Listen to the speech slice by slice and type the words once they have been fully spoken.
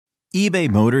eBay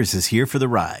Motors is here for the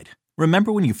ride.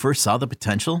 Remember when you first saw the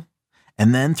potential?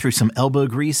 And then through some elbow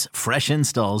grease, fresh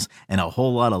installs, and a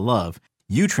whole lot of love,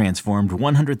 you transformed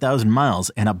 100,000 miles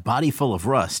and a body full of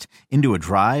rust into a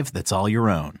drive that's all your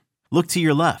own. Look to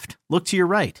your left. Look to your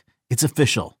right. It's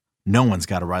official. No one's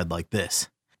got a ride like this.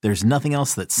 There's nothing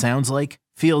else that sounds like,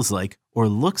 feels like, or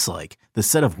looks like the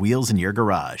set of wheels in your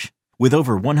garage. With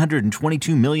over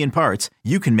 122 million parts,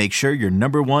 you can make sure your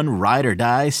number one ride or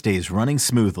die stays running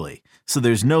smoothly. So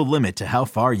there's no limit to how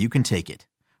far you can take it.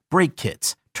 Brake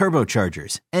kits,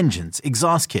 turbochargers, engines,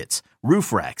 exhaust kits,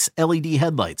 roof racks, LED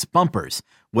headlights, bumpers,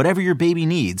 whatever your baby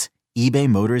needs, eBay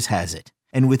Motors has it.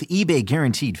 And with eBay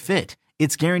Guaranteed Fit,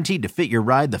 it's guaranteed to fit your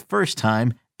ride the first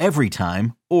time, every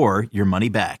time, or your money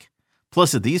back.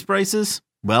 Plus at these prices,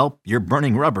 well, you're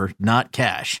burning rubber, not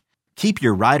cash. Keep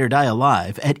your ride or die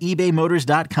alive at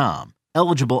ebaymotors.com.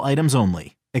 Eligible items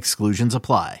only. Exclusions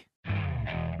apply.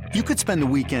 You could spend the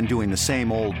weekend doing the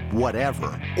same old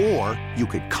whatever, or you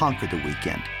could conquer the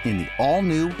weekend in the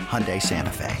all-new Hyundai Santa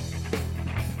Fe.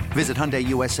 Visit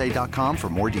HyundaiUSA.com for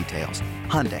more details.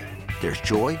 Hyundai, there's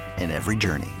joy in every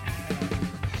journey.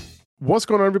 What's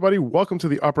going on, everybody? Welcome to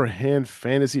the Upper Hand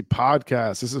Fantasy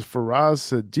Podcast. This is Faraz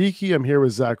Siddiqui. I'm here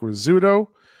with Zach Rizzuto.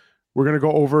 We're going to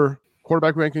go over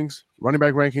quarterback rankings, running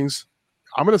back rankings.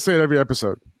 I'm going to say it every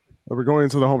episode. We're going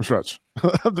into the home stretch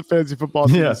of the fantasy football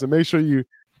season. Yeah. So make sure you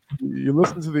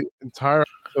listen to the entire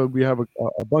episode. We have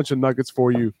a bunch of nuggets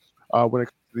for you when it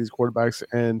comes to these quarterbacks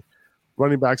and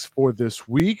running backs for this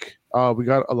week. We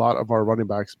got a lot of our running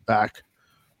backs back.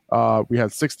 We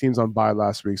had 6 teams on bye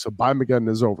last week, so bye Mageddon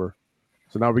is over.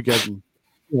 So now we're getting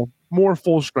more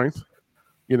full strength,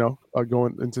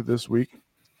 going into this week.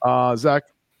 Zach,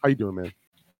 how you doing, man?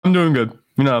 I'm doing good.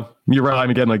 You're right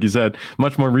again, like you said.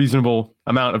 Much more reasonable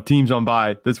amount of teams on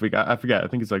bye this week. I forget. I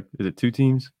think it's is it 2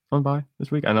 teams on bye this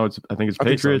week? I think it's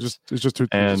Patriots. So. It's just 2 teams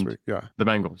and this week. Yeah, the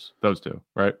Bengals. Those 2,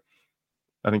 right?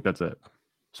 I think that's it.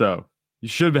 So you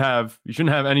shouldn't have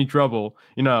any trouble,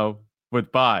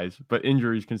 with buys, but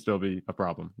injuries can still be a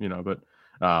problem, But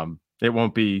it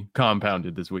won't be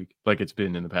compounded this week like it's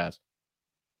been in the past.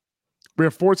 We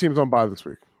have 4 teams on bye this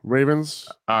week. Ravens,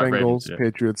 Bengals, yeah.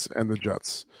 Patriots, and the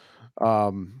Jets.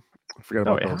 I forget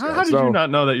about those guys. How did you not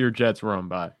know that your Jets were on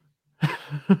bye?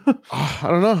 I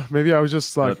don't know. Maybe I was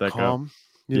just like calm.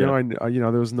 Go.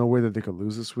 There was no way that they could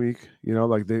lose this week.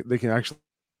 Like they can actually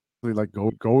like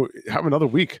go have another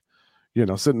week.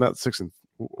 Sitting at 6 and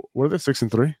what are they?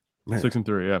 6-3. Man.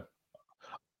 6-3. Yeah.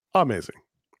 Amazing.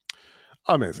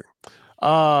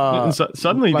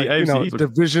 Suddenly the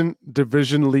AFC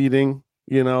division leading.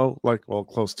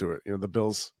 Close to it. The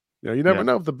Bills. You never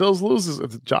know if the Bills loses.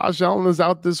 If Josh Allen is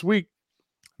out this week,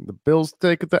 the Bills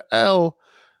take the L.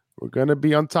 We're gonna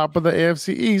be on top of the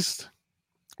AFC East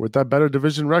with that better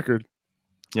division record.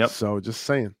 Yep. So just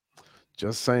saying.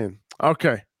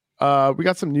 Okay. We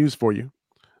got some news for you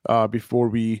before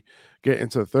we get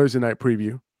into the Thursday night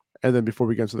preview, and then before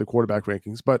we get into the quarterback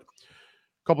rankings. But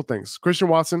a couple things. Christian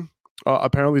Watson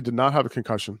apparently did not have a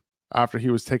concussion after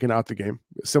he was taken out the game,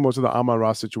 similar to the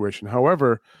Amon-Ra situation.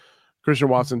 However, Christian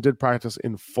Watson did practice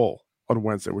in full on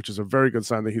Wednesday, which is a very good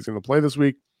sign that he's going to play this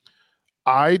week.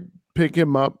 I'd pick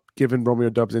him up given Romeo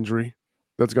Doubs' injury.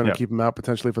 That's going to keep him out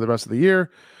potentially for the rest of the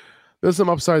year. There's some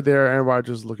upside there. Aaron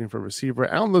Rodgers is looking for a receiver.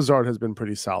 Allen Lazard has been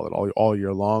pretty solid all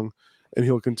year long, and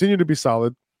he'll continue to be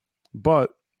solid.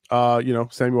 But,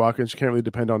 Sammy Watkins, you can't really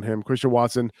depend on him. Christian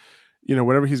Watson,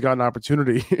 whenever he's got an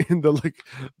opportunity in the,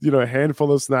 a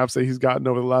handful of snaps that he's gotten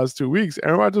over the last 2 weeks,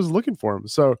 Aaron Rodgers is looking for him.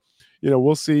 So,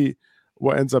 we'll see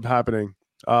what ends up happening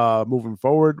moving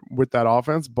forward with that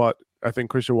offense. But I think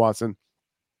Christian Watson,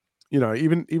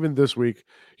 even this week,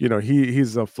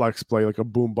 he's a flex play, like a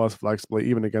boom bust flex play,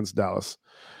 even against Dallas.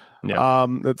 Yeah.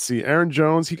 Let's see. Aaron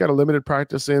Jones, he got a limited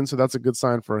practice in, so that's a good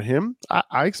sign for him.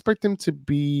 I expect him to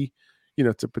be,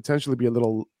 to potentially be a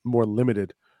little more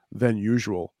limited than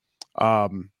usual.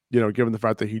 Given the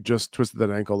fact that he just twisted that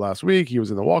ankle last week, he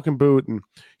was in the walking boot, and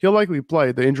he'll likely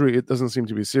play. The injury, it doesn't seem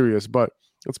to be serious, but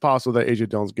it's possible that AJ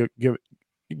Dillon's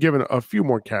given a few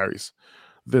more carries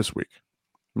this week.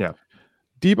 Yeah.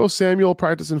 Deebo Samuel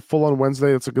practicing full on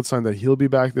Wednesday. That's a good sign that he'll be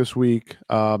back this week.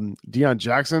 Deion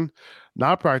Jackson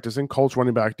not practicing. Colts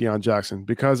running back Deion Jackson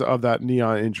because of that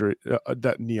neon injury.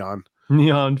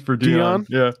 Neon for Deion.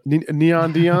 Yeah.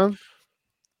 Neon Deion.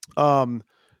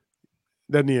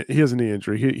 He has a knee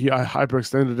injury. He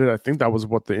hyperextended it. I think that was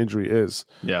what the injury is.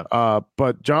 Yeah.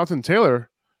 But Jonathan Taylor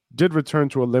did return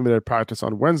to a limited practice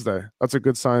on Wednesday. That's a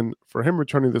good sign for him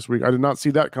returning this week. I did not see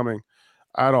that coming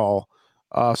at all.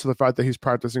 So the fact that he's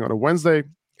practicing on a Wednesday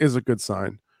is a good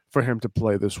sign for him to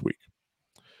play this week.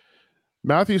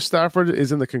 Matthew Stafford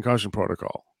is in the concussion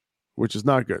protocol, which is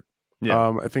not good.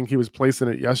 Yeah. I think he was placed in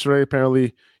it yesterday.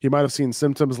 Apparently, he might have seen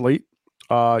symptoms late,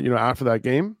 after that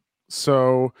game.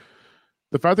 So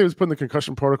the fact that he was put in the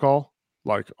concussion protocol,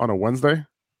 like on a Wednesday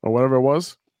or whatever it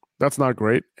was, that's not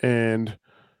great. And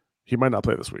he might not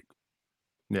play this week.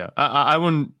 Yeah. I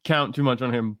wouldn't count too much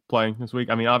on him playing this week.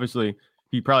 I mean, obviously,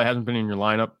 he probably hasn't been in your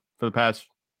lineup for the past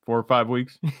 4 or 5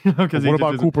 weeks. What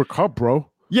about Cooper Kupp,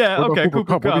 bro? Yeah, okay. Cooper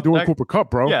Kupp. What are you doing, Cooper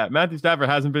Kupp, bro? Yeah, Matthew Stafford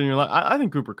hasn't been in your lineup. I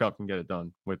think Cooper Kupp can get it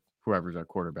done with whoever's our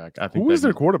quarterback. I think who is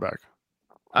their quarterback?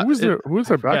 Who is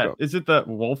their backup? Is it the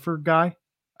Wolford guy?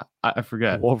 I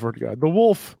forget. The Wolford guy. The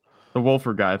Wolf. The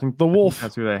Wolford guy. I think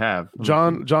that's who they have.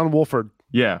 John Wolford.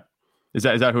 Yeah. Is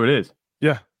that who it is?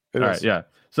 Yeah. All right. Yeah.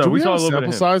 So we saw a little bit of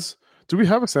him. Size. Do we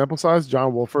have a sample size?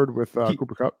 John Wolford with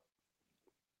Cooper Kupp.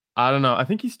 I don't know. I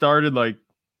think he started like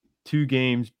 2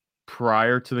 games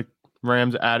prior to the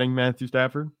Rams adding Matthew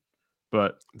Stafford.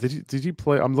 But did he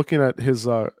play? I'm looking at his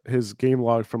game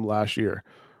log from last year.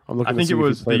 I'm looking. I think it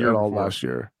was the year before. Last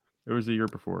year. It was the year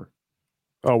before.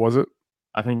 Oh, was it?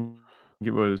 I think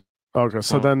it was. Okay,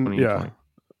 so then we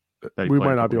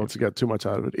might not be able to get too much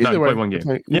out of it. Either way, played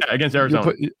 1 game. Against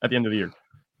Arizona at the end of the year.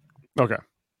 Okay,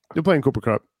 you're playing Cooper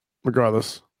Kupp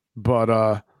regardless,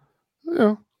 but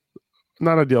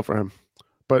not ideal for him.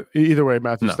 But either way,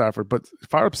 Matthew Stafford. But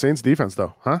fire up Saints defense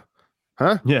though, huh?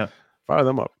 Yeah, fire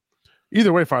them up.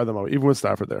 Either way, fire them up, even with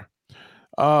Stafford there.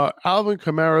 Alvin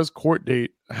Kamara's court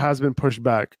date has been pushed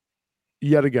back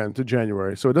yet again to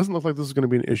January. So it doesn't look like this is going to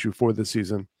be an issue for this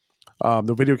season.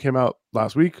 The video came out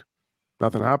last week.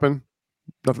 Nothing happened.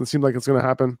 Nothing seemed like it's going to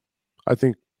happen. I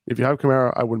think if you have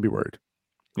Kamara, I wouldn't be worried.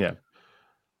 Yeah.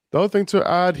 The other thing to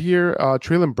add here,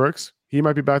 Treylon Burks, he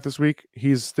might be back this week.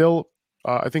 He's still,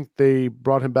 I think they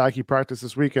brought him back. He practiced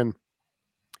this week, and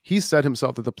he said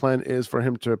himself that the plan is for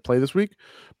him to play this week,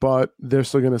 but they're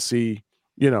still going to see,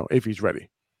 if he's ready,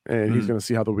 and he's going to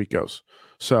see how the week goes.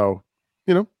 So,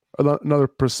 another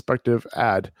perspective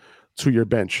add to your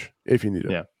bench if you need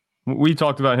it. Yeah. We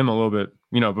talked about him a little bit,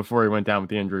 before he went down with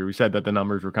the injury. We said that the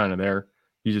numbers were kind of there.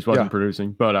 He just wasn't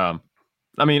producing. But,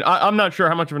 I mean, I'm not sure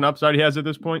how much of an upside he has at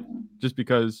this point, just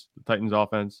because the Titans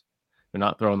offense, they're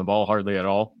not throwing the ball hardly at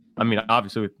all. I mean,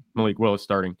 obviously with Malik Willis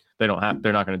starting, they're not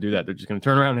going to do that. They're just going to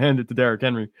turn around and hand it to Derrick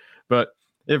Henry. But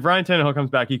if Ryan Tannehill comes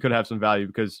back, he could have some value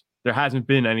because there hasn't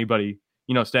been anybody,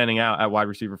 standing out at wide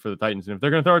receiver for the Titans. And if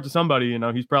they're going to throw it to somebody,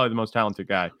 he's probably the most talented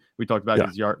guy. We talked about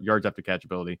his yards after catch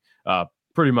ability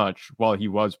pretty much while he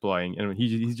was playing. And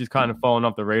he's just kind of fallen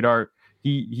off the radar.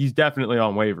 He's definitely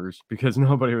on waivers because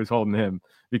nobody was holding him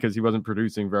because he wasn't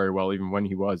producing very well even when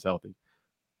he was healthy.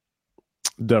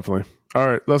 Definitely. All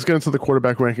right, let's get into the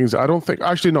quarterback rankings.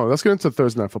 Let's get into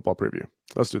Thursday Night Football preview.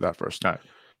 Let's do that first. All right.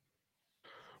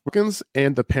 Vikings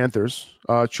and the Panthers.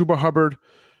 Chuba Hubbard,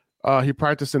 he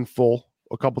practiced in full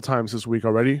a couple times this week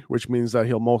already, which means that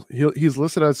he's going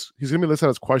to be listed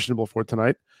as questionable for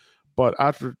tonight. But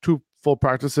after 2 full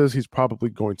practices, he's probably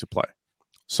going to play.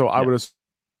 So I would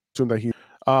assume that he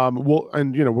we're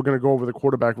going to go over the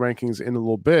quarterback rankings in a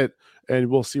little bit, and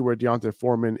we'll see where Deontay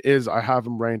Foreman is. I have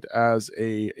him ranked as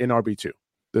an RB2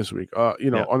 this week, on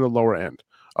the lower end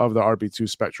of the RB2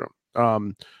 spectrum.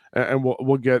 And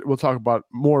we'll talk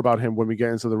more about him when we get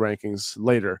into the rankings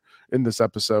later in this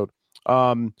episode.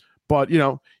 But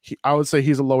I would say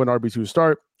he's a low end RB2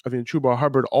 start. I think Chuba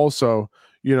Hubbard also,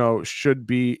 should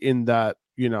be in that,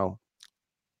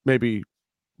 maybe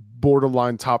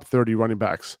borderline top 30 running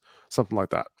backs, something like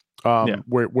that.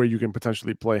 Where you can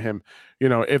potentially play him.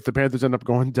 If the Panthers end up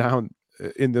going down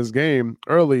in this game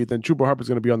early, then Chuba Hubbard's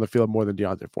going to be on the field more than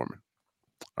Deontay Foreman.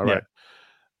 All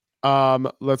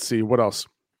right. Let's see what else.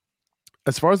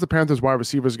 As far as the Panthers wide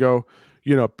receivers go,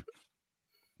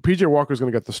 PJ Walker's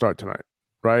going to get the start tonight,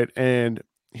 right? And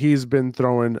he's been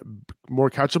throwing more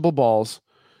catchable balls,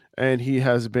 and he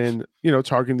has been,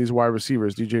 targeting these wide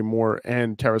receivers, DJ Moore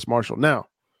and Terrace Marshall. Now,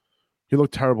 he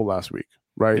looked terrible last week,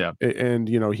 right? Yeah. And,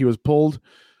 he was pulled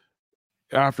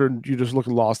after you just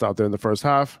looking lost out there in the first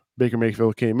half. Baker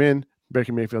Mayfield came in.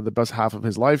 Baker Mayfield had the best half of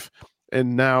his life.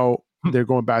 And now they're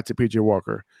going back to PJ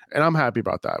Walker. And I'm happy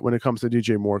about that when it comes to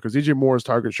DJ Moore, because DJ Moore's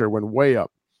target share went way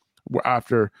up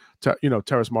after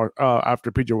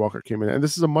after PJ Walker came in. And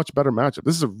this is a much better matchup.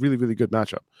 This is a really, really good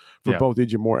matchup for both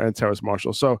DJ Moore and Terrace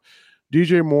Marshall. So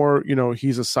DJ Moore,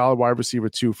 he's a solid wide receiver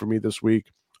 2 for me this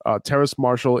week. Terrace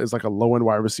Marshall is like a low-end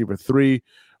wide receiver 3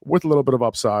 with a little bit of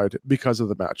upside because of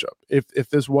the matchup. If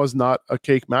this was not a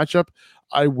cake matchup,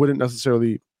 I wouldn't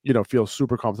necessarily, feel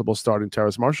super comfortable starting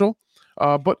Terrace Marshall.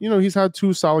 But, he's had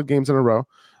 2 solid games in a row.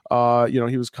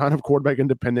 He was kind of quarterback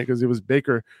independent because it was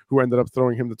Baker who ended up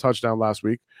throwing him the touchdown last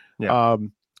week. Yeah.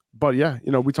 But yeah,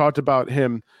 we talked about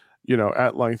him,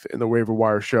 at length in the waiver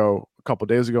wire show a couple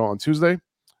days ago on Tuesday.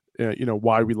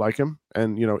 Why we like him,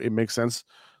 and it makes sense,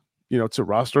 to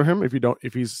roster him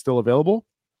if he's still available,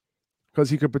 because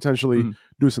he could potentially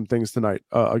do some things tonight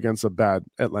against a bad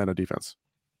Atlanta defense.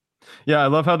 Yeah, I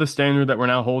love how the standard that we're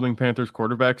now holding Panthers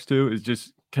quarterbacks to is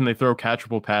just, can they throw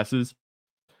catchable passes?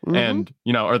 And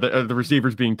are the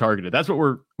receivers being targeted? That's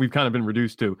what we've kind of been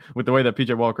reduced to with the way that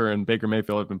PJ Walker and Baker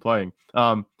Mayfield have been playing.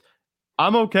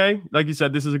 I'm okay. Like you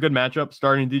said, this is a good matchup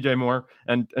starting DJ Moore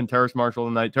and Terrace Marshall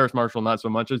tonight. Terrace Marshall not so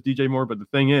much as DJ Moore, but the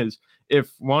thing is,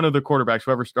 if one of the quarterbacks,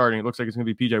 whoever's starting, it looks like it's going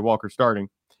to be PJ Walker starting.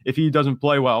 If he doesn't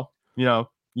play well,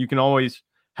 you can always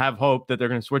have hope that they're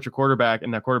going to switch a quarterback,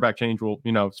 and that quarterback change will,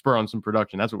 spur on some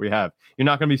production. That's what we have. You're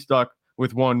not going to be stuck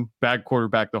with one bad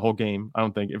quarterback the whole game. I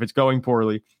don't think. If it's going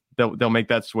poorly, they'll make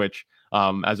that switch,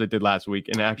 as they did last week.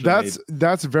 And actually,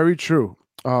 that's very true.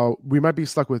 We might be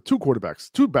stuck with two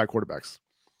bad quarterbacks.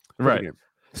 Right.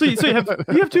 So you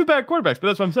have two bad quarterbacks, but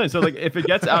that's what I'm saying. So like, if it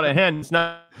gets out of hand, it's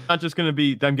not just going to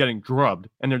be them getting drubbed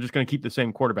and they're just going to keep the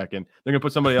same quarterback in. They're going to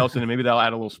put somebody else in, and maybe they'll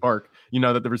add a little spark,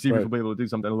 that the receivers will be able to do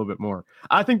something a little bit more.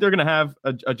 I think they're going to have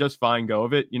a just fine go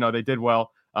of it. They did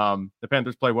well. The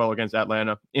Panthers played well against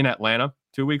Atlanta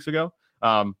 2 weeks ago.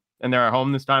 And they're at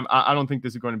home this time. I don't think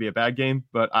this is going to be a bad game,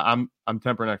 but I'm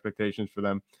tempering expectations for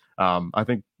them. I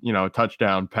think, a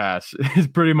touchdown pass is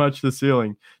pretty much the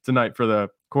ceiling tonight for the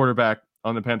quarterback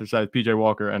on the Panther side, PJ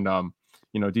Walker and,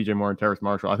 DJ Moore and Terrace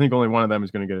Marshall. I think only one of them is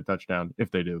going to get a touchdown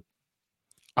if they do.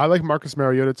 I like Marcus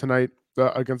Mariota tonight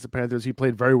against the Panthers. He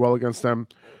played very well against them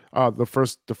the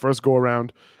first go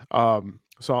around.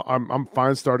 So I'm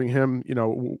fine starting him,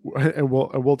 and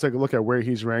we'll take a look at where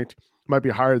he's ranked. Might be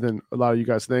higher than a lot of you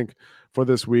guys think for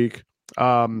this week.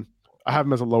 I have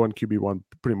him as a low end QB1,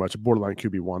 pretty much a borderline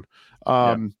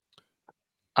QB1.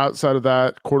 Outside of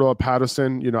that, Cordell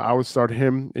Patterson, I would start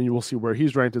him, and you will see where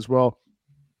he's ranked as well.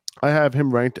 I have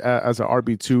him ranked as an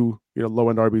RB2, low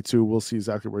end RB2. We'll see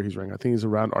exactly where he's ranked. I think he's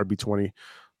around RB20,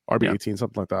 RB18,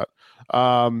 something like that.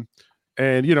 And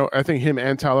I think him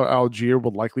and Tyler Algier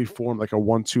will likely form like a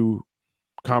 1-2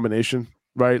 combination,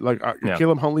 right? Like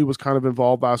Caleb Huntley was kind of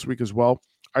involved last week as well.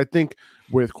 I think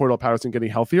with Cordell Patterson getting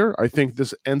healthier, I think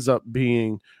this ends up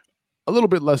being a little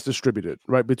bit less distributed,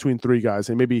 right, between three guys,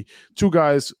 and maybe two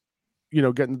guys,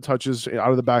 getting the touches out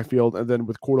of the backfield, and then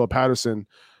with Cordell Patterson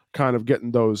kind of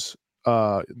getting those,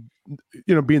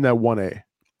 being that 1A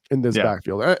in this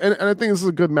backfield. And I think this is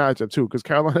a good matchup too, because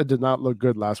Carolina did not look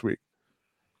good last week.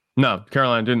 No,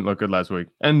 Carolina didn't look good last week.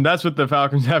 And that's what the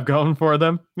Falcons have going for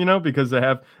them, because they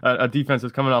have a defense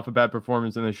that's coming off a bad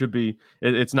performance, and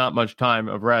it's not much time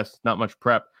of rest, not much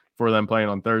prep for them playing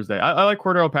on Thursday. I like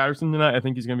Cordell Patterson tonight. I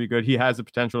think he's going to be good. He has the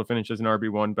potential to finish as an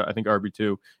RB1, but I think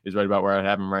RB2 is right about where I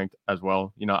have him ranked as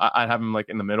well. I'd have him like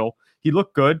in the middle. He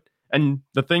looked good. And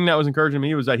the thing that was encouraging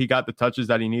me was that he got the touches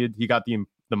that he needed. He got the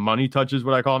money touches,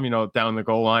 what I call them, down the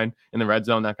goal line, in the red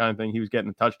zone, that kind of thing. He was getting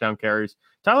the touchdown carries.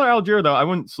 Tyler Algier, though, I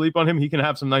wouldn't sleep on him. He can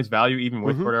have some nice value even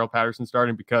with Cordell Patterson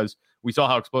starting, because we saw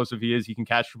how explosive he is. He can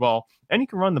catch the ball and he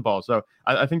can run the ball. So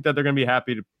I think that they're going to be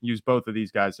happy to use both of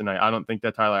these guys tonight. I don't think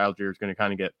that Tyler Algier is going to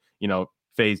kind of get,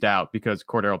 phased out because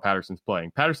Cordell Patterson's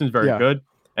playing. Patterson's very good,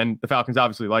 and the Falcons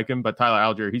obviously like him, but Tyler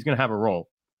Algier, he's going to have a role.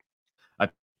 I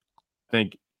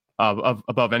think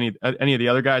above any of the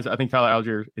other guys. I think Tyler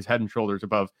Algier is head and shoulders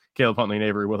above Caleb Huntley and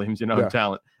Avery Williams, in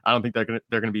talent. I don't think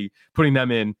they're gonna be putting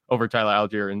them in over Tyler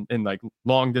Algier in like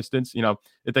long distance.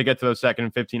 If they get to those 2nd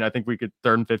and 15, I think we could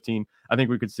 3rd and 15. I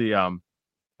think we could see Tyler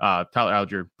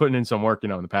Algier putting in some work, in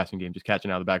the passing game, just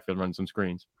catching out of the backfield, running some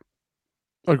screens.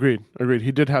 Agreed.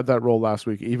 He did have that role last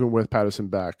week, even with Patterson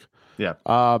back. Yeah.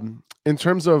 In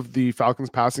terms of the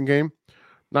Falcons passing game,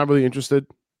 not really interested.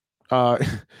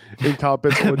 In Kyle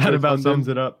Pitts. That about sums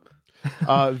it up.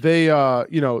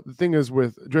 The thing is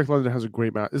with Drake London has a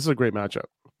great match. This is a great matchup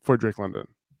for Drake London.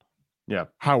 Yeah.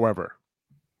 However,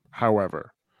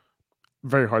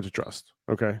 very hard to trust.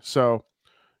 Okay. So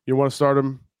you want to start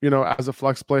him, as a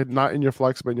flex play, not in your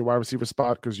flex, but in your wide receiver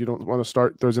spot, because you don't want to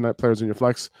start Thursday night players in your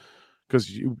flex, because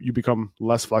you become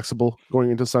less flexible going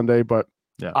into Sunday. But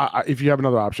if you have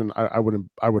another option, I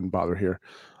wouldn't bother here.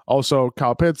 Also,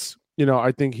 Kyle Pitts,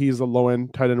 I think he's the low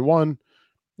end tight end 1.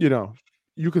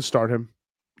 You could start him,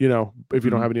 if you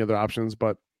don't have any other options,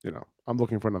 but I'm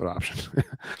looking for another option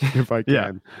if I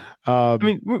can.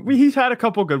 He's had a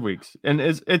couple good weeks, and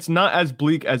it's not as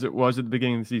bleak as it was at the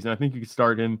beginning of the season. I think you could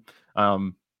start him.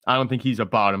 I don't think he's a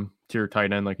bottom tier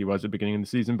tight end like he was at the beginning of the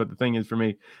season. But the thing is, for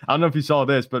me, I don't know if you saw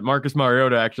this, but Marcus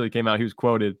Mariota actually came out. He was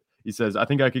quoted. He says, "I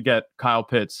think I could get Kyle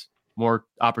Pitts more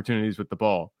opportunities with the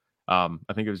ball." I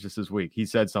think it was just this week. He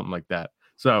said something like that.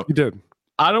 So he did.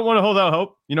 I don't want to hold out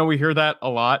hope. We hear that a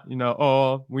lot.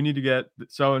 Oh, we need to get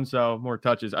so and so more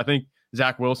touches. I think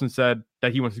Zach Wilson said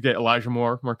that he wants to get Elijah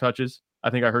Moore more touches. I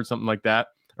think I heard something like that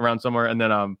around somewhere. And then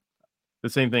the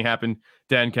same thing happened.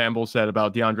 Dan Campbell said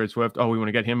about DeAndre Swift. Oh, we want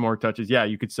to get him more touches. Yeah,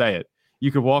 you could say it.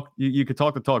 You could walk. You could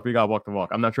talk the talk, but you got to walk the walk.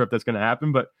 I'm not sure if that's going to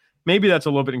happen, but maybe that's a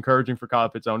little bit encouraging for Kyle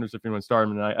Pitts owners if you want to start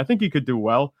him tonight. I think he could do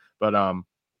well, but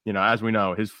as we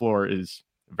know, his floor is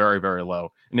very, very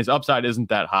low, and his upside isn't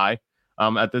that high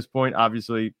at this point.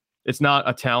 Obviously, it's not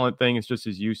a talent thing; it's just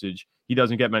his usage. He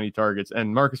doesn't get many targets,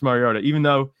 and Marcus Mariota, even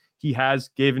though he has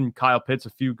given Kyle Pitts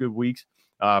a few good weeks,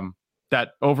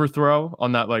 that overthrow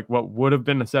on that what would have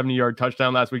been a 70-yard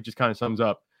touchdown last week just kind of sums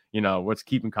up what's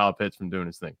keeping Kyle Pitts from doing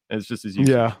his thing. And it's just his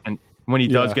usage. Yeah. And when he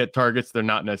does get targets, they're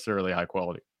not necessarily high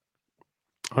quality.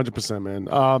 100%,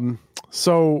 man.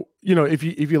 So, if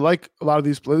you like a lot of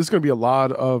these plays, there's going to be a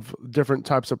lot of different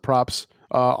types of props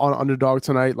on underdog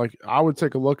tonight. Like, I would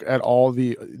take a look at all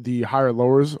the higher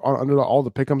lowers on underdog, all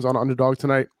the pick'ems on underdog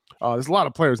tonight. There's a lot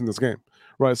of players in this game,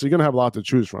 right? So you're going to have a lot to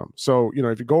choose from. So,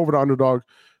 if you go over to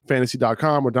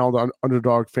underdogfantasy.com or download the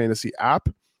Underdog Fantasy app,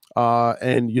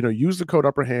 and use the code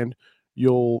upperhand,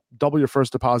 you'll double your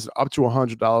first deposit up to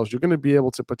 $100. You're going to be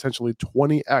able to potentially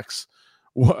 20x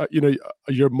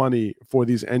your money for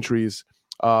these entries,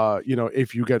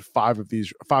 if you get five of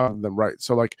them right.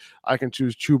 So I can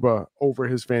choose Chuba over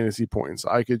his fantasy points.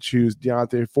 I could choose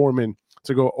Deontay Foreman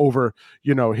to go over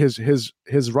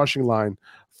his rushing line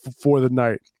for the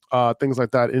night. Things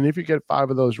like that. And if you get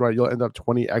 5 of those right, you'll end up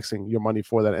 20xing your money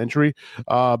for that entry.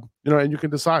 And you can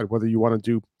decide whether you want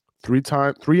to do 3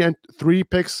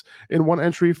 picks in one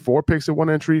entry, 4 picks in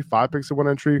one entry, 5 picks in one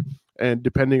entry, and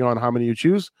depending on how many you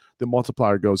choose, the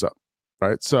multiplier goes up.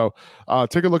 Right. So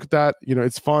take a look at that.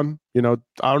 It's fun. I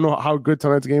don't know how good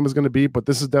tonight's game is going to be, but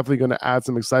this is definitely going to add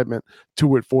some excitement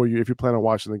to it for you if you plan on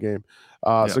watching the game.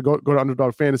 So go to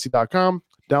underdogfantasy.com,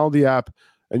 download the app,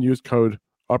 and use code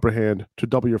upperhand to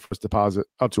double your first deposit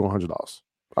up to $100.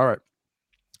 All right.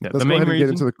 Yeah, let's go ahead and get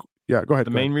into the. Yeah, go ahead.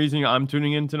 The main reason I'm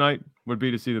tuning in tonight would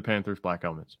be to see the Panthers black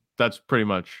helmets. That's pretty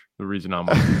much the reason I'm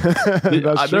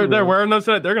watching. They're wearing those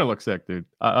tonight. They're going to look sick, dude.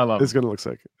 I love it. It's going to look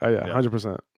sick. Yeah,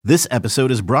 100%. This episode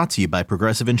is brought to you by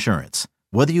Progressive Insurance.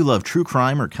 Whether you love true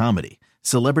crime or comedy,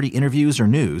 celebrity interviews or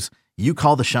news, you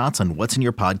call the shots on what's in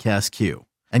your podcast queue.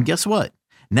 And guess what?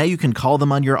 Now you can call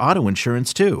them on your auto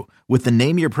insurance too with the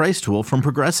Name Your Price tool from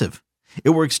Progressive.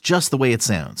 It works just the way it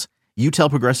sounds. You tell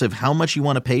Progressive how much you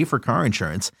want to pay for car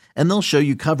insurance, and they'll show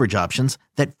you coverage options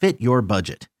that fit your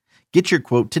budget. Get your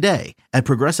quote today at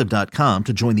Progressive.com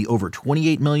to join the over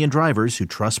 28 million drivers who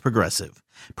trust Progressive.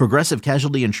 Progressive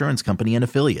Casualty Insurance Company and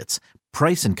Affiliates.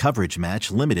 Price and coverage match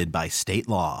limited by state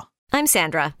law. I'm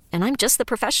Sandra, and I'm just the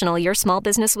professional your small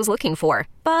business was looking for.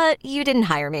 But you didn't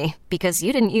hire me because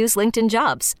you didn't use LinkedIn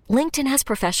Jobs. LinkedIn has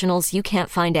professionals you can't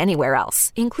find anywhere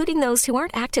else, including those who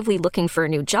aren't actively looking for a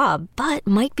new job, but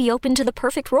might be open to the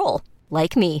perfect role,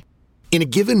 like me. In a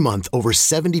given month, over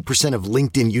 70% of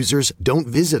LinkedIn users don't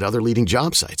visit other leading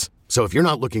job sites. So if you're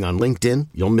not looking on LinkedIn,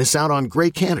 you'll miss out on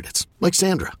great candidates like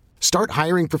Sandra. Start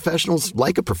hiring professionals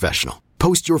like a professional.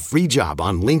 Post your free job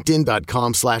on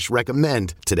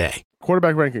linkedin.com/recommend today.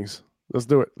 Quarterback rankings. Let's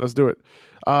do it.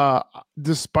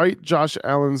 Despite Josh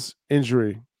Allen's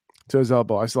injury to his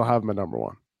elbow, I still have him at number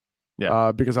 1.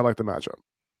 Yeah. Because I like the matchup.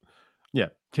 Yeah.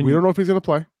 We don't know if he's going to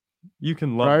play. You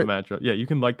can love the matchup. Yeah, you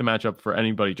can like the matchup for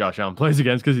anybody Josh Allen plays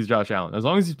against because he's Josh Allen. As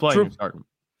long as he's playing, you start him.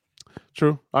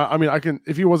 True. I mean, I can.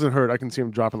 If he wasn't hurt, I can see him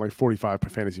dropping like 45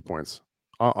 fantasy points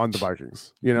on the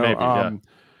Vikings. Maybe,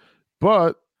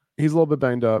 but he's a little bit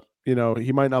banged up.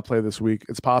 He might not play this week.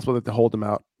 It's possible that they hold him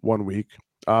out 1 week.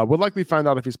 We'll likely find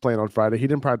out if he's playing on Friday. He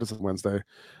didn't practice on Wednesday.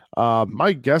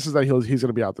 My guess is that he's going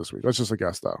to be out this week. That's just a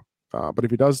guess, though. But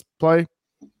if he does play,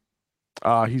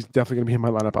 he's definitely going to be in my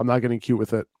lineup. I'm not getting cute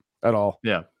with it at all.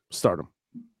 Yeah. Start him.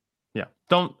 Yeah.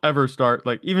 Don't ever start.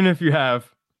 Even if you have,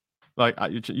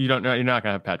 you don't know, you're not going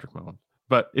to have Patrick Mahomes.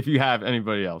 But if you have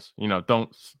anybody else,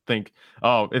 don't think,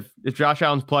 if Josh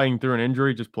Allen's playing through an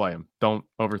injury, just play him. Don't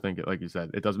overthink it. Like you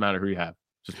said, it doesn't matter who you have.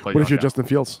 Just play. What if you're Justin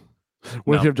Fields?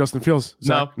 What if you have Justin Fields?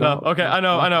 Zach? No. Okay. I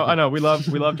know. We love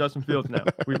Justin Fields now.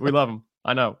 We love him.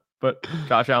 I know. But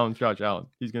Josh Allen's Josh Allen.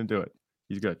 He's going to do it.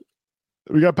 He's good.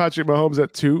 We got Patrick Mahomes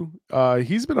at 2.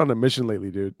 He's been on a mission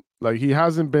lately, dude. He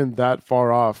hasn't been that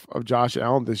far off of Josh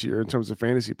Allen this year in terms of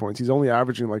fantasy points. He's only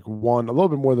averaging a little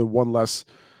bit more than one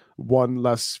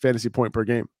less fantasy point per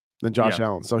game than Josh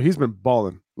Allen. So he's been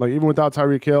balling. Even without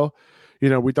Tyreek Hill,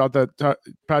 we thought that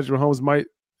Patrick Mahomes might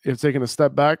have taken a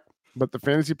step back, but the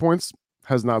fantasy points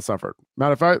has not suffered.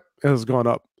 Matter of fact, it has gone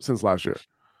up since last year.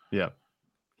 Yeah.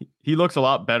 He looks a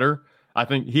lot better I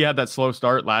think he had that slow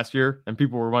start last year, and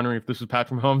people were wondering if this was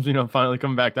Patrick Mahomes, finally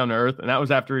coming back down to earth. And that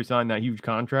was after he signed that huge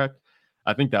contract.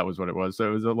 I think that was what it was. So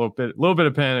it was a little bit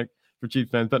of panic for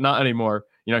Chiefs fans, but not anymore.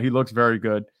 He looks very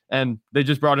good, and they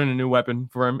just brought in a new weapon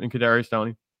for him in Kadarius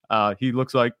Toney. He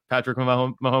looks like Patrick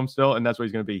Mahomes still, and that's what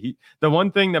he's going to be. The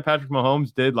one thing that Patrick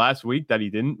Mahomes did last week that he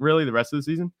didn't really the rest of the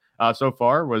season so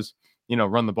far was,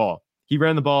 run the ball. He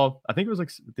ran the ball. I think it was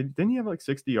like, didn't he have like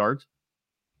 60 yards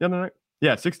the other night?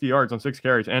 Yeah, 60 yards on 6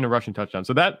 carries and a rushing touchdown.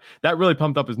 So that really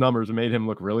pumped up his numbers and made him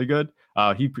look really good.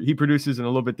 He produces in a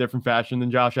little bit different fashion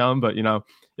than Josh Allen, but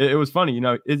it was funny.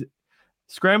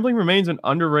 Scrambling remains an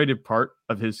underrated part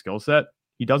of his skill set.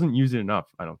 He doesn't use it enough,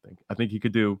 I don't think. I think he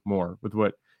could do more with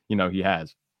what he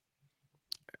has.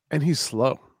 And he's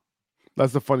slow.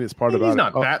 That's the funniest part about it. He's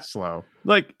not that slow.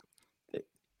 Like,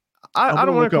 I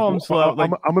don't want to call him slow.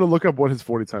 I'm going to look up what his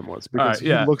 40 time was because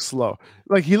he looks slow.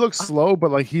 Like, he looks slow,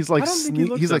 but like he's like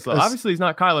he's like slow. Obviously he's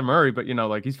not Kyler Murray, but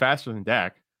like he's faster than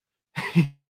Dak.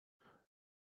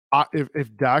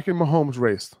 If Dak and Mahomes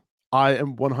raced, I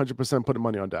am 100% putting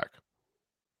money on Dak.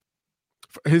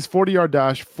 His 40-yard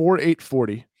dash,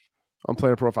 4.840 on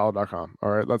playerprofile.com.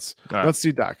 All right, let's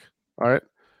see Dak. All right,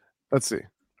 let's see.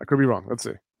 I could be wrong. Let's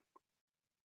see.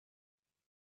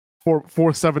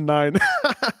 4.79.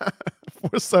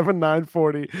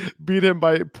 4.7940. Beat him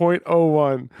by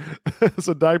 0.01.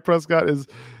 So Dak Prescott is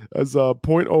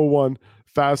 0.01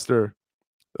 faster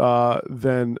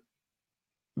than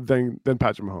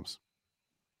Patrick Mahomes.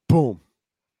 Boom.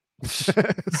 So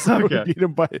okay. Beat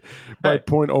him by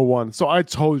 0.01. So I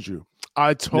told you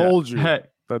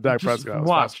that Dak Prescott was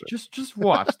faster. Just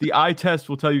watch. The eye test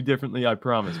will tell you differently, I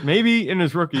promise. Maybe in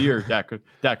his rookie year, Dak could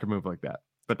move like that.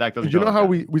 But Dak doesn't. You know how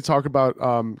we talk about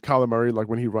Kyler Murray, like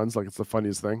when he runs, like it's the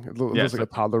funniest thing. It looks like a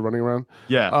toddler running around.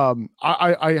 Yeah.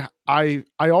 I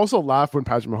also laugh when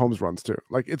Patrick Mahomes runs too.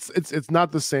 Like it's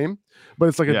not the same, but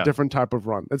it's like a different type of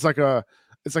run. It's like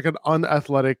an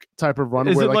unathletic type of run.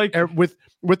 Is where it like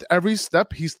with every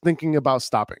step he's thinking about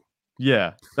stopping.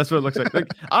 Yeah, that's what it looks like.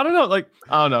 I don't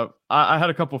know. I had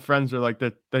a couple friends who are like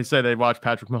that. They say they watch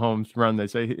Patrick Mahomes run. They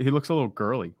say he looks a little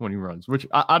girly when he runs, which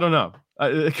I don't know.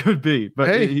 It could be, but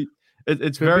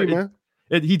it's very.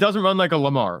 He doesn't run like a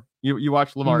Lamar. You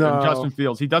watch Lamar and Justin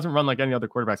Fields. He doesn't run like any other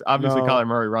quarterbacks. Obviously, Kyler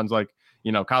Murray runs like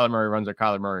Kyler Murray runs like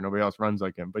Kyler Murray. Nobody else runs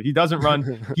like him, but he doesn't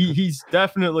run. He's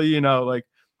definitely like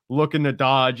looking to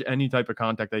dodge any type of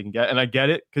contact they can get, and I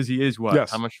get it because he is what? Yes.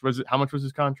 How much was it? How much was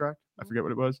his contract? I forget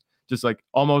what it was. Just like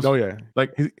almost. Oh yeah,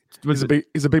 like he's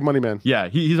a big money man. Yeah,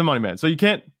 he's a money man. So you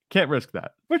can't risk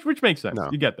that, which makes sense. No.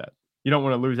 You get that. You don't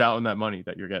want to lose out on that money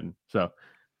that you're getting. So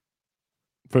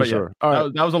for sure. Yeah,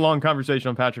 that was a long conversation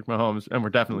on Patrick Mahomes, and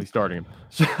we're definitely starting him.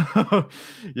 So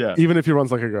yeah, even if he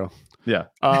runs like a girl. Yeah.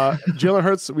 Jalen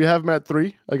Hurts, we have him at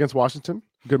 3 against Washington.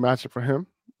 Good matchup for him.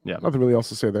 Yeah, nothing really else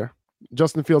to say there.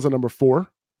 Justin Fields at number 4.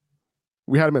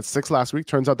 We had him at 6 last week.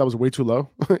 Turns out that was way too low,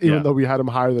 even though we had him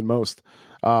higher than most.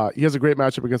 He has a great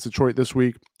matchup against Detroit this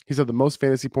week. He's had the most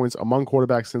fantasy points among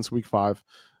quarterbacks since week 5.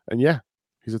 And yeah,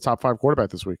 he's a top 5 quarterback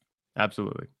this week.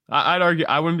 Absolutely. I'd argue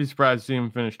I wouldn't be surprised to see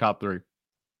him finish top 3.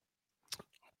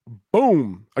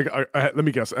 Boom. Let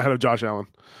me guess, ahead of Josh Allen.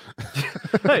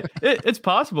 Hey, it's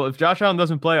possible if Josh Allen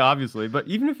doesn't play, obviously. But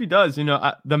even if he does,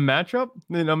 the matchup,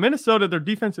 Minnesota, their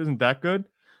defense isn't that good,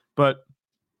 but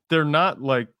they're not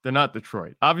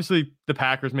Detroit. Obviously, the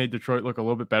Packers made Detroit look a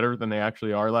little bit better than they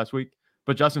actually are last week.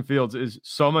 But Justin Fields is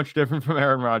so much different from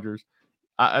Aaron Rodgers.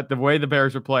 The way the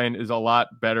Bears are playing is a lot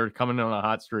better, coming on a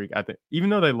hot streak. I think, even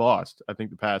though they lost, I think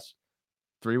the past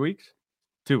 2 weeks.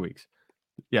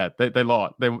 Yeah, they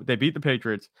lost. They beat the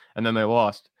Patriots, and then they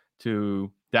lost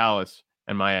to Dallas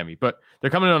and Miami. But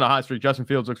they're coming on a hot streak. Justin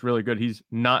Fields looks really good. He's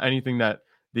not anything that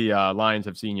the Lions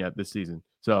have seen yet this season.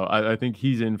 So I think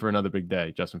he's in for another big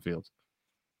day, Justin Fields.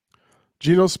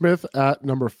 Geno Smith at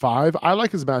number 5. I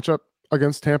like his matchup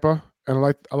against Tampa,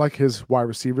 and I like his wide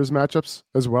receivers matchups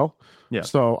as well. Yeah.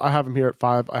 So I have him here at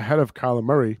 5 ahead of Kyler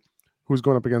Murray, who's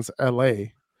going up against LA.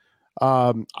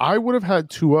 I would have had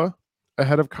Tua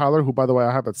ahead of Kyler, who, by the way,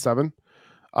 I have at 7.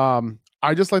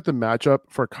 I just like the matchup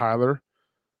for Kyler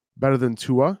better than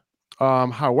Tua.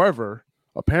 However,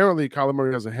 apparently Kyler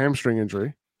Murray has a hamstring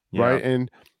injury, right? And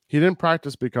he didn't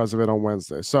practice because of it on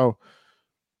Wednesday. So,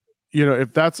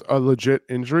 if that's a legit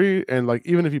injury, and like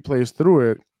even if he plays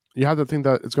through it, you have to think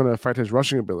that it's going to affect his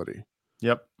rushing ability.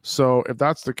 Yep. So if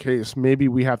that's the case, maybe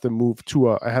we have to move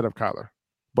Tua ahead of Kyler.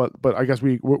 But I guess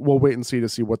we'll wait and see to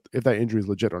see if that injury is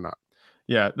legit or not.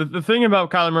 Yeah. The thing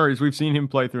about Kyler Murray is we've seen him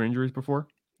play through injuries before.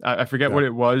 I forget what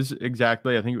it was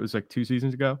exactly. I think it was like 2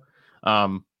 seasons ago.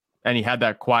 and he had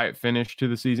that quiet finish to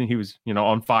the season. He was,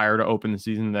 on fire to open the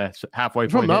season. The halfway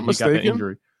point, he got the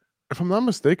injury. If I'm not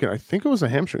mistaken, I think it was a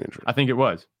hamstring injury. I think it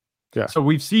was. Yeah. So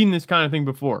we've seen this kind of thing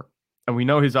before, and we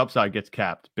know his upside gets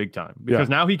capped big time because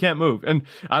now he can't move. And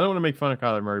I don't want to make fun of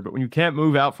Kyler Murray, but when you can't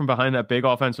move out from behind that big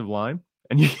offensive line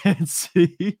and you can't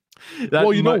see,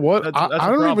 well, you know what? I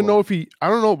don't even know if I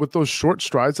don't know with those short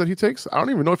strides that he takes. I don't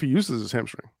even know if he uses his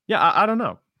hamstring. Yeah, I don't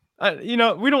know. We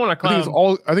don't want to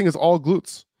clown. I think it's all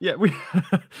glutes. Yeah, we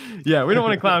don't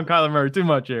want to clown Kyler Murray too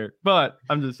much here, but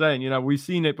I'm just saying, we've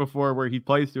seen it before where he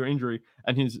plays through injury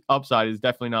and his upside is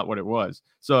definitely not what it was.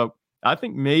 So I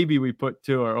think maybe we put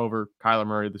Tua over Kyler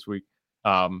Murray this week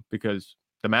because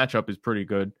the matchup is pretty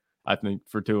good, I think,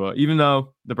 for Tua. Even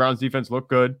though the Browns defense looked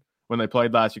good when they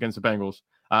played last against the Bengals,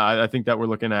 I think that we're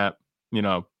looking at,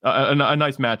 a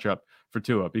nice matchup for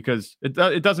Tua because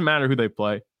it doesn't matter who they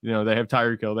play. They have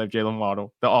Tyreek Hill, they have Jalen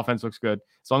Waddle. The offense looks good.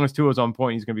 As long as Tua's on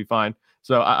point, he's going to be fine.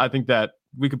 So I think that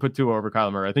we could put Tua over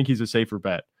Kyler Murray. I think he's a safer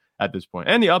bet at this point.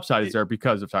 And the upside is there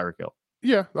because of Tyreek Hill.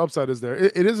 Yeah, the upside is there.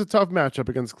 It is a tough matchup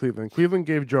against Cleveland. Cleveland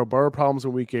gave Joe Burrow problems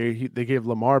in week 8. They gave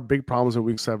Lamar big problems in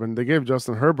week 7. They gave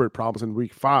Justin Herbert problems in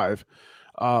week 5.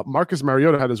 Marcus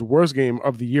Mariota had his worst game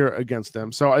of the year against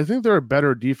them. So I think they're a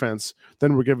better defense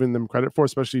than we're giving them credit for,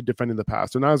 especially defending the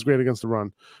pass. They're not as great against the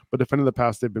run, but defending the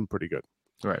pass, they've been pretty good.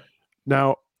 Right.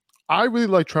 Now, I really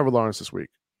like Trevor Lawrence this week.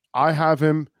 I have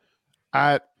him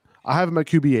at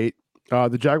QB8.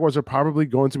 The Jaguars are probably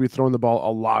going to be throwing the ball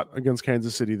a lot against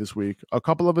Kansas City this week. A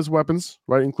couple of his weapons,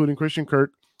 right, including Christian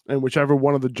Kirk, and whichever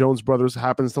one of the Jones brothers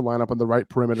happens to line up on the right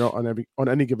perimeter on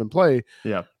any given play.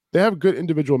 Yeah. They have good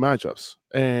individual matchups,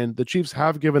 and the Chiefs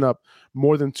have given up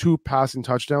more than 2 passing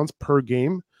touchdowns per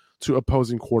game to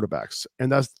opposing quarterbacks,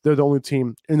 and they're the only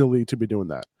team in the league to be doing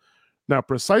that. Now,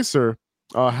 Preciser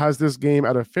has this game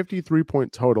at a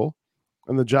 53-point total,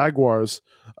 and the Jaguars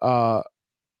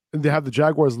they have the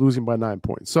Jaguars losing by 9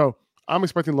 points. So I'm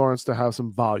expecting Lawrence to have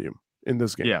some volume in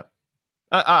this game. Yeah,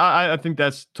 I think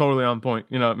that's totally on point.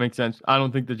 It makes sense. I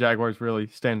don't think the Jaguars really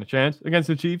stand a chance against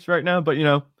the Chiefs right now, but you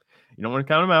don't want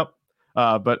to count them out.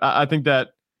 But I think that,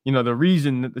 the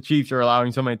reason that the Chiefs are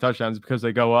allowing so many touchdowns is because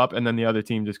they go up and then the other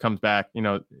team just comes back.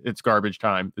 It's garbage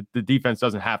time. The defense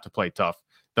doesn't have to play tough.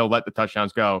 They'll let the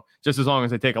touchdowns go just as long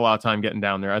as they take a lot of time getting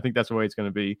down there. I think that's the way it's going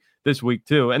to be this week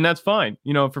too. And that's fine.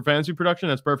 For fantasy production,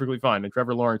 that's perfectly fine. And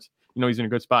Trevor Lawrence, he's in a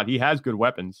good spot. He has good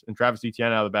weapons. And Travis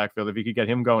Etienne out of the backfield, if he could get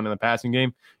him going in the passing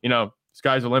game,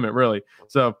 sky's the limit really.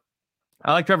 So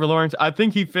I like Trevor Lawrence. I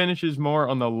think he finishes more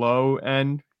on the low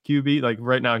end QB. Like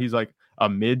right now, he's like a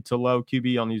mid to low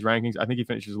QB on these rankings. I think he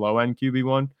finishes low end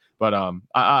QB1, but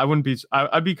I wouldn't be.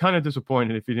 I'd be kind of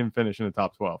disappointed if he didn't finish in the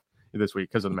top 12 this week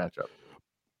because of the matchup.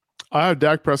 I have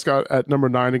Dak Prescott at number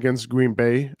 9 against Green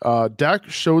Bay. Dak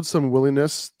showed some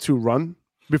willingness to run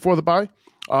before the bye,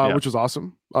 which was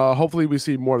awesome. Hopefully, we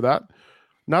see more of that.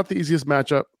 Not the easiest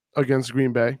matchup against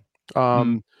Green Bay.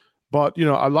 But,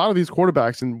 a lot of these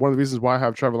quarterbacks, and one of the reasons why I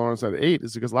have Trevor Lawrence at 8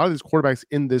 is because a lot of these quarterbacks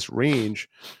in this range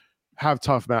have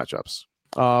tough matchups.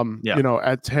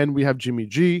 At 10, we have Jimmy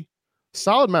G.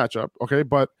 Solid matchup, okay?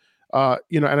 But,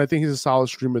 and I think he's a solid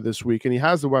streamer this week, and he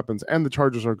has the weapons, and the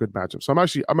Chargers are a good matchup. So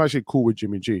I'm actually cool with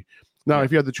Jimmy G. Now,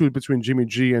 if you had to choose between Jimmy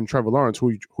G and Trevor Lawrence,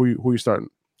 who you starting?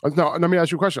 Now, let me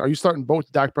ask you a question. Are you starting both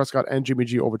Dak Prescott and Jimmy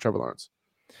G over Trevor Lawrence?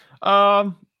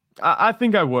 I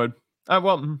think I would. I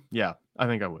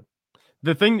think I would.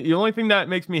 The only thing that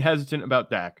makes me hesitant about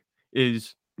Dak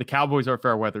is the Cowboys are a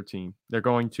fair weather team. They're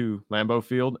going to Lambeau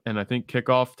Field, and I think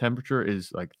kickoff temperature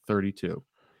is like 32.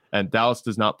 And Dallas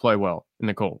does not play well in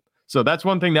the cold. So that's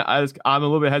one thing that I'm a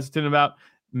little bit hesitant about.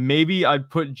 Maybe I'd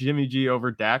put Jimmy G over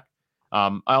Dak.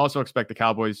 I also expect the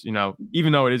Cowboys,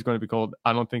 even though it is going to be cold,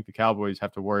 I don't think the Cowboys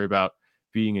have to worry about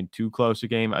being in too close a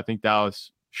game. I think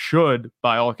Dallas should,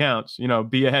 by all accounts,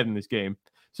 be ahead in this game.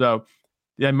 So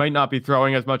it might not be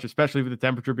throwing as much, especially with the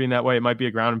temperature being that way. It might be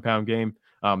a ground and pound game.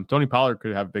 Tony Pollard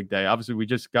could have a big day. Obviously, we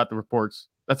just got the reports.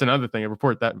 That's another thing, a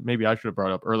report that maybe I should have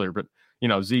brought up earlier. But,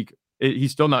 Zeke,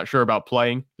 he's still not sure about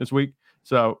playing this week.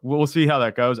 So we'll see how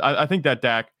that goes. I think that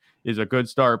Dak is a good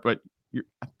start, but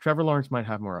Trevor Lawrence might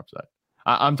have more upside.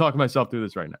 I'm talking myself through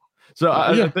this right now. So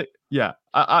I like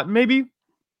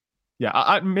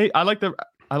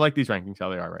these rankings how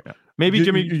they are right now. Maybe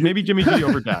Jimmy G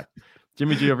over Dak.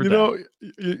 Jimmy G over Dak.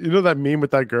 You know that meme with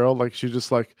that girl? Like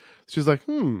she's like,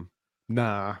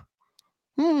 nah.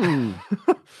 Nah.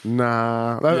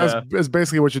 That's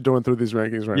basically what you're doing through these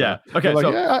rankings right now. Yeah. Okay.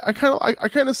 I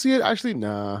kind of see it. Actually,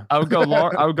 nah. I would go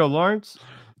Lawrence,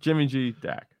 Jimmy G,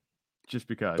 Dak. Just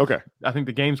because. Okay. I think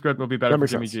the game script will be better for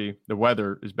Jimmy G. The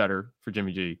weather is better for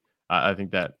Jimmy G. I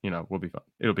think that, will be fun.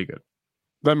 It'll be good.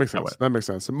 That makes sense. That makes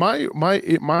sense. My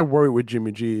worry with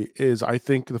Jimmy G is I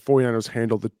think the 49ers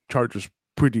handled the Chargers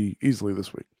pretty easily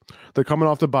this week. They're coming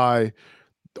off the bye.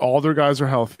 All their guys are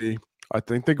healthy. I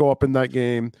think they go up in that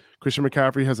game. Christian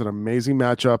McCaffrey has an amazing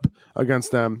matchup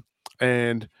against them,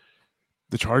 and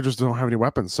the Chargers don't have any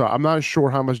weapons. So I'm not sure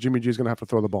how much Jimmy G is going to have to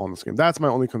throw the ball in this game. That's my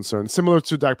only concern. Similar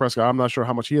to Dak Prescott, I'm not sure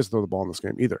how much he has to throw the ball in this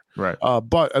game either. Right.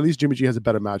 But at least Jimmy G has a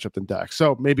better matchup than Dak.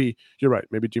 So maybe you're right.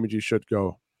 Maybe Jimmy G should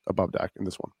go above Dak in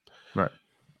this one. Right.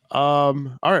 All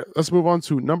right. Let's move on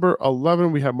to number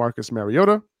 11. We have Marcus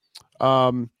Mariota.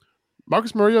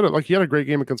 Marcus Mariota, like he had a great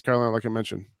game against Carolina, like I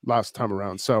mentioned last time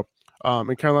around. So,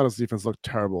 and Carolina's defense looked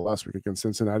terrible last week against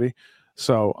Cincinnati.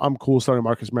 So I'm cool starting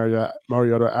Marcus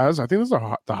Mariota as I think this is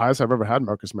the highest I've ever had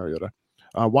Marcus Mariota.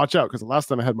 Watch out, because the last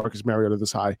time I had Marcus Mariota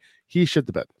this high, he shit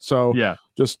the bed. So yeah,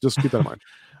 just keep that in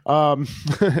mind.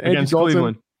 Against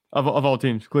Cleveland, of all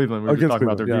teams, Cleveland. We were just talking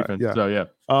about their defense. Yeah. So yeah.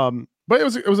 But it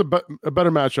was a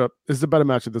better matchup. It's a better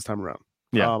matchup this time around.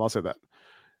 Yeah, I'll say that.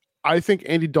 I think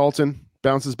Andy Dalton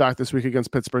bounces back this week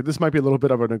against Pittsburgh. This might be a little bit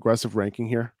of an aggressive ranking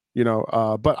here,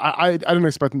 but I didn't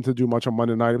expect him to do much on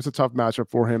Monday night. It was a tough matchup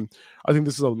for him. I think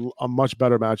this is a much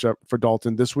better matchup for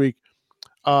Dalton this week.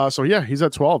 So yeah, he's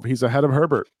at 12. He's ahead of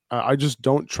Herbert. I just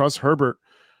don't trust Herbert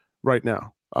right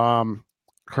now.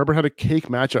 Herbert had a cake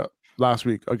matchup last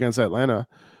week against Atlanta,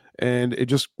 and it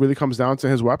just really comes down to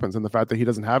his weapons and the fact that he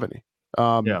doesn't have any.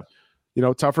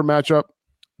 Tougher matchup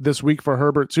this week for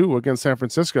Herbert too against San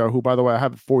Francisco, who, by the way, I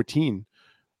have 14.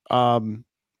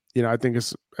 I think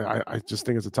I just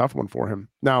think it's a tough one for him.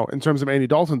 Now, in terms of Andy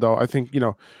Dalton, though, I think,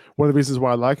 one of the reasons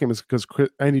why I like him is because Chris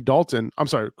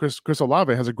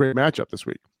Olave has a great matchup this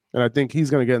week. And I think he's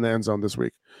going to get in the end zone this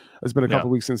week. It's been a couple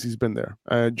weeks since he's been there.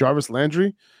 Jarvis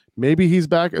Landry, maybe he's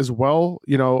back as well.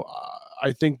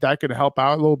 I think that could help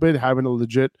out a little bit, having a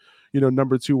legit,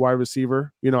 number 2 wide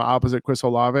receiver, opposite Chris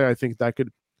Olave. I think that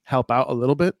could help out a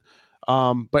little bit.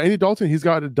 But Andy Dalton, he's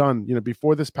got it done,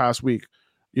 before this past week,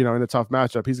 in a tough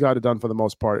matchup. He's got it done for the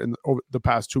most part over the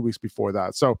past 2 weeks before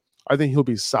that. So I think he'll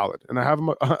be solid. And I have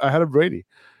him ahead of Brady,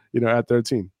 at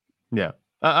 13. Yeah.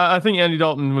 I think Andy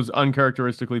Dalton was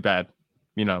uncharacteristically bad,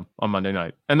 on Monday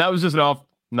night. And that was just an off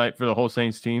night for the whole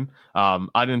Saints team.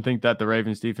 I didn't think that the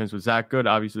Ravens defense was that good.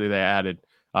 Obviously, they added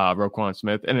Roquan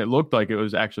Smith, and it looked like it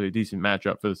was actually a decent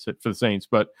matchup for the Saints,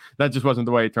 but that just wasn't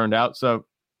the way it turned out. So,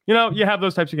 you have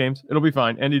those types of games. It'll be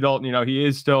fine. Andy Dalton, he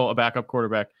is still a backup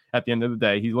quarterback at the end of the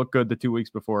day. He looked good the 2 weeks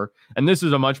before, and this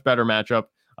is a much better matchup.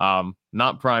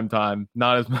 Not prime time,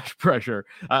 not as much pressure.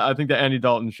 I think that Andy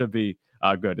Dalton should be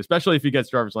good, especially if he gets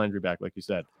Jarvis Landry back, like you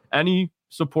said. Any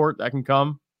support that can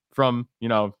come from,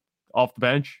 off the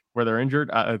bench where they're injured,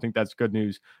 I think that's good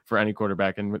news for any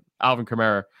quarterback. And with Alvin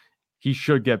Kamara, he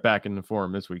should get back into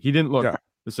form this week. He didn't look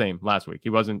the same last week. He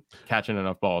wasn't catching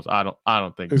enough balls. I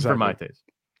don't think, for my taste.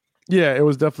 Yeah, it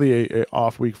was definitely a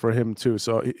off week for him too.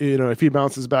 So if he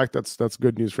bounces back, that's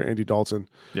good news for Andy Dalton.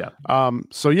 Yeah. I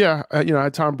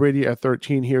had Tom Brady at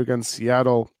 13 here against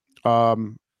Seattle.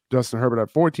 Justin Herbert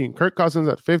at 14. Kirk Cousins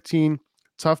at 15.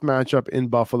 Tough matchup in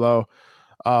Buffalo.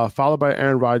 Followed by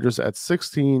Aaron Rodgers at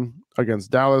 16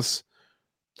 against Dallas.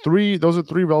 Those are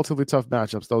 3 relatively tough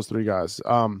matchups. Those 3 guys.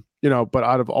 But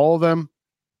out of all of them,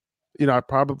 I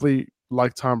probably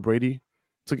like Tom Brady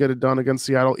to get it done against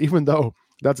Seattle, even though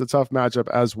that's a tough matchup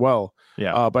as well.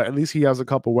 Yeah. But at least he has a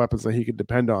couple weapons that he could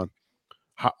depend on.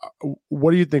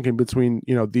 What are you thinking between,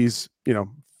 these,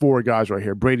 4 guys right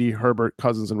here? Brady, Herbert,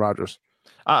 Cousins, and Rodgers.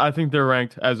 I think they're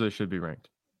ranked as they should be ranked.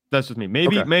 That's just me.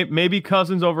 Maybe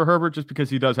Cousins over Herbert just because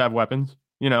he does have weapons,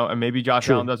 and maybe Josh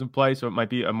Allen doesn't play. So it might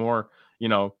be a more,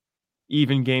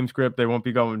 even game script. They won't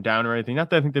be going down or anything. Not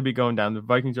that I think they'd be going down. The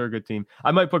Vikings are a good team.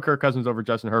 I might put Kirk Cousins over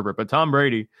Justin Herbert, but Tom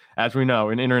Brady, as we know,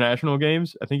 in international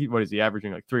games, I think what is he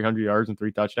averaging, like 300 yards and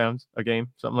 3 touchdowns a game,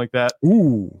 something like that.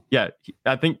 Ooh, yeah.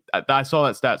 I think I saw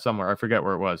that stat somewhere. I forget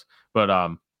where it was, but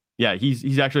yeah,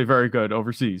 he's actually very good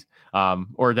overseas.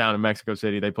 Or down in Mexico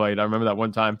City, they played. I remember that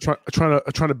one time trying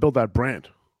to build that brand.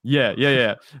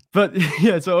 Yeah. But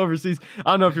yeah, so overseas,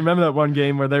 I don't know if you remember that one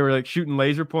game where they were like shooting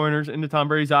laser pointers into Tom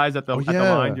Brady's eyes at the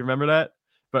line. Do you remember that?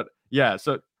 But yeah,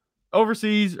 so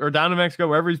overseas or down in Mexico,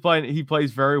 wherever he's playing, he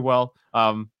plays very well.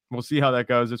 We'll see how that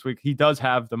goes this week. He does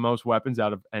have the most weapons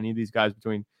out of any of these guys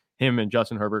between him and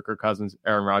Justin Herbert, Kirk Cousins,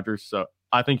 Aaron Rodgers. So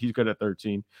I think he's good at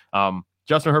 13.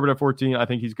 Justin Herbert at 14, I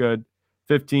think he's good.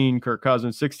 15, Kirk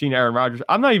Cousins. 16, Aaron Rodgers.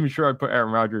 I'm not even sure I'd put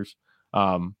Aaron Rodgers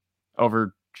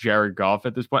over Jared Goff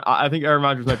at this point. I think Aaron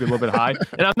Rodgers might be a little bit high.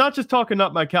 And I'm not just talking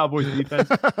up my Cowboys defense.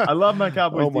 I love my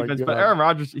Cowboys defense, God. But Aaron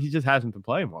Rodgers, he just hasn't been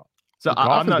playing well. So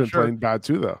I'm not sure. Playing bad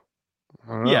too, though.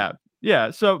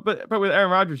 Yeah. So, but with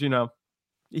Aaron Rodgers,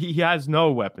 he has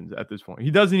no weapons at this point.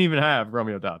 He doesn't even have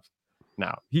Romeo Doubs.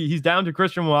 Now he's down to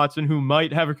Christian Watson, who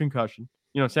might have a concussion.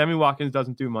 Sammy Watkins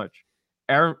doesn't do much.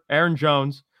 Aaron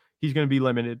Jones, he's going to be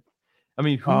limited. I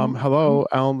mean, hello,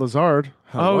 Alan Lazard.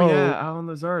 Hello. Oh yeah, Alan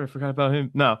Lazard. I forgot about him.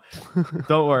 No,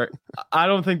 don't worry. I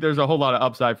don't think there's a whole lot of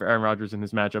upside for Aaron Rodgers in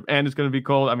this matchup, and it's going to be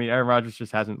cold. I mean, Aaron Rodgers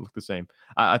just hasn't looked the same.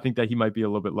 I think that he might be a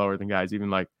little bit lower than guys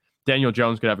even like Daniel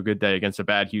Jones could have a good day against a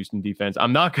bad Houston defense.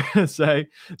 I'm not going to say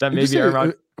that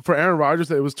maybe for Aaron Rodgers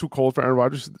that it was too cold for Aaron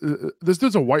Rodgers. This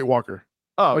dude's a White Walker.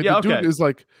 Oh yeah, the dude is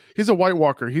like he's a White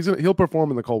Walker. He'll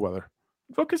perform in the cold weather.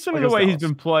 But considering the way he's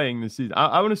been playing this season,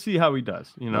 I want to see how he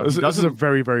does. This is a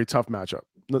very, very tough matchup.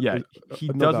 He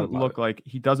doesn't look like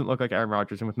Aaron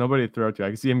Rodgers, and with nobody to throw to, I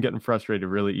can see him getting frustrated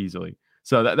really easily.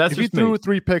 So that's if he threw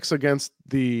 3 picks against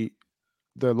the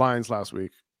Lions last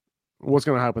week, what's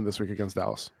going to happen this week against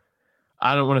Dallas?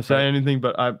 I don't want to say anything,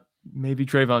 but maybe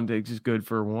Trayvon Diggs is good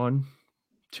for 1,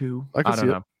 2. I don't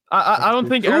know. I don't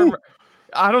think Aaron.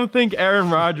 I don't think Aaron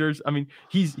Rodgers. I mean,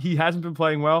 he hasn't been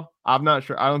playing well. I'm not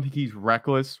sure. I don't think he's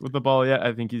reckless with the ball yet.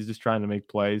 I think he's just trying to make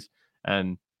plays.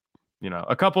 And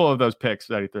a couple of those picks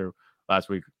that he threw last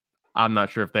week, I'm not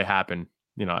sure if they happen.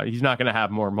 He's not going to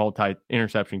have more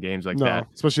multi-interception games like that,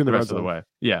 especially in the rest of the way.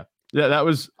 Yeah, that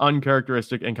was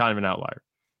uncharacteristic and kind of an outlier.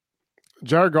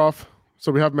 Jared Goff.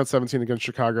 So we have him at 17 against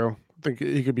Chicago. I think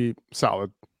he could be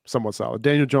solid. Somewhat solid.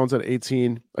 Daniel Jones at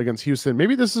 18 against Houston.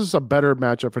 Maybe this is a better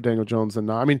matchup for Daniel Jones than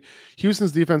not. I mean,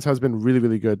 Houston's defense has been really,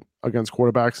 really good against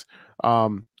quarterbacks.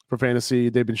 For fantasy,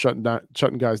 they've been shutting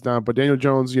guys down. But Daniel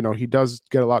Jones, he does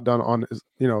get a lot done on his,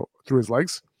 through his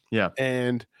legs. Yeah.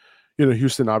 And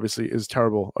Houston obviously is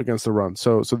terrible against the run.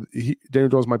 So Daniel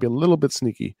Jones might be a little bit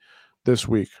sneaky this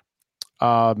week.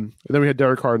 And then we had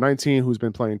Derek Carr at 19, who's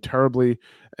been playing terribly,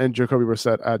 and Jacoby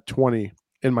Brissett at 20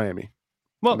 in Miami.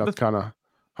 Well, and that's kind of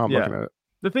how I'm looking at it.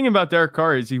 The thing about Derek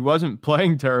Carr is he wasn't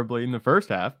playing terribly in the first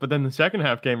half, but then the second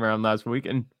half came around last week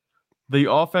and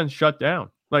the offense shut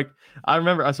down. Like, I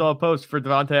remember I saw a post for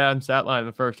Devontae Adams' stat line in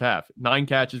the first half. 9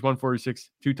 catches,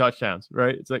 146, 2 touchdowns,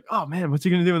 right? It's like, oh man, what's he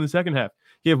going to do in the second half?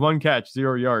 He had 1 catch,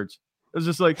 0 yards. It was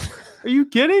just like, are you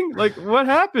kidding? Like, what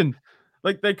happened?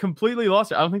 Like, they completely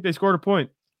lost it. I don't think they scored a point.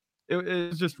 It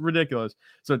was just ridiculous.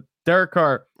 So Derek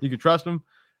Carr, you can trust him,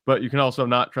 but you can also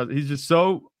not trust him. He's just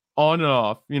so on and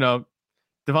off.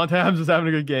 Devontae Adams was having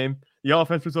a good game. The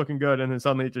offense was looking good, and then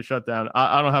suddenly it just shut down.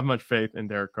 I don't have much faith in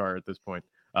Derek Carr at this point,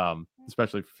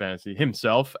 especially for fantasy.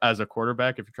 Himself as a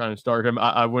quarterback, if you're trying to start him,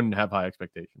 I wouldn't have high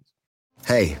expectations.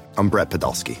 Hey, I'm Brett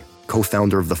Podolsky,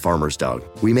 co-founder of The Farmer's Dog.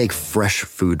 We make fresh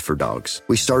food for dogs.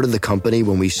 We started the company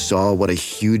when we saw what a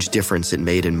huge difference it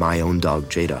made in my own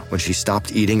dog, Jada, when she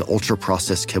stopped eating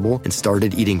ultra-processed kibble and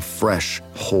started eating fresh,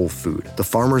 whole food. The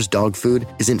Farmer's Dog food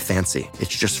isn't fancy.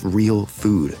 It's just real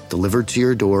food delivered to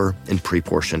your door in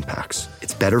pre-portioned packs.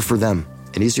 It's better for them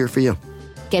and easier for you.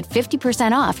 Get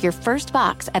 50% off your first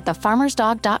box at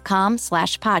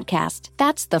thefarmersdog.com/podcast.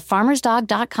 That's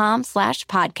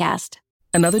thefarmersdog.com/podcast.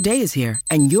 Another day is here,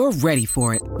 and you're ready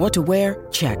for it. What to wear?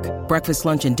 Check. Breakfast,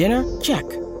 lunch, and dinner? Check.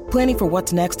 Planning for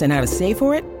what's next and how to save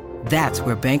for it? That's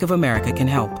where Bank of America can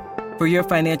help. For your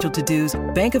financial to-dos,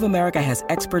 Bank of America has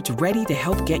experts ready to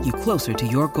help get you closer to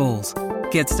your goals.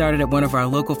 Get started at one of our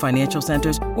local financial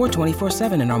centers or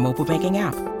 24/7 in our mobile banking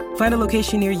app. Find a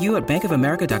location near you at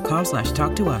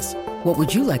bankofamerica.com/talktous. What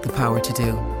would you like the power to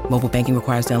do? Mobile banking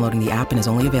requires downloading the app and is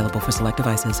only available for select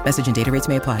devices. Message and data rates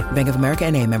may apply. Bank of America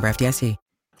NA, member FDIC.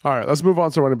 All right, let's move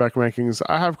on to running back rankings.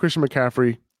 I have Christian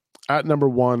McCaffrey at number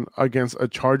 1 against a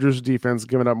Chargers defense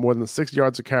giving up more than 6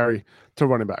 yards a carry to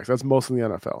running backs. That's most in the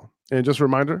NFL. And just a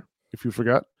reminder, if you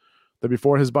forget, that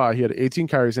before his bye, he had 18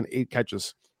 carries and 8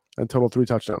 catches and total 3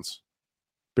 touchdowns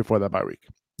before that bye week.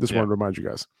 Just wanted to remind you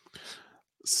guys.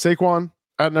 Saquon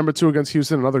at number 2 against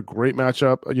Houston, another great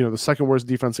matchup. The second worst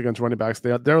defense against running backs.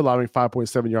 They're allowing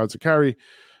 5.7 yards a carry.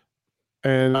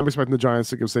 And I'm expecting the Giants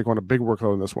to give Saquon a big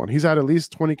workload in this one. He's had at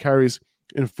least 20 carries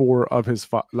in 4 of his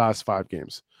last 5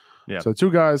 games. Yeah. So 2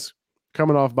 guys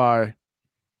coming off by.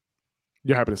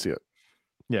 You're happy to see it.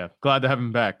 Yeah. Glad to have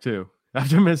him back, too.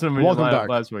 After missing him in the lineup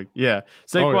last week. Yeah.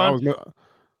 Saquon.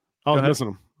 I was missing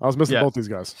him. I was missing both these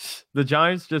guys. The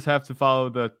Giants just have to follow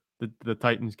the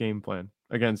Titans game plan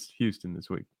against Houston this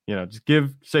week. Just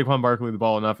give Saquon Barkley the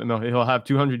ball enough, and he'll have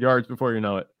 200 yards before you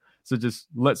know it. So just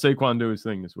let Saquon do his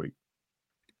thing this week.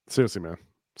 Seriously, man.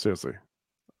 Seriously.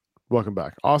 Welcome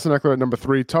back. Austin Eckler at number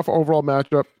 3. Tough overall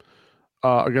matchup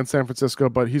against San Francisco,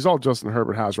 but he's all Justin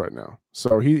Herbert has right now.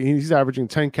 So he's averaging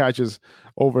 10 catches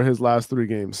over his last 3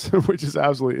 games, which is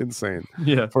absolutely insane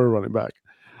for a running back.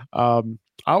 I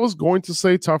was going to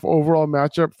say tough overall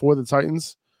matchup for the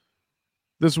Titans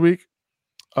this week.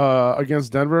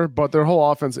 against Denver, but their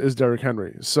whole offense is Derrick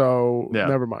Henry. So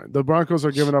never mind. The Broncos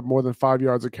are giving up more than 5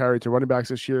 yards a carry to running backs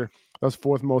this year. That's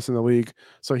fourth most in the league.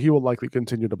 So he will likely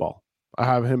continue to ball. I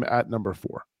have him at number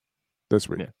 4 this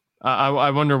week. Yeah. I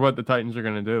wonder what the Titans are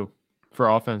going to do for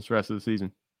offense the rest of the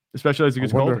season, especially as it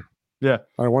gets colder. Yeah.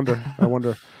 I wonder.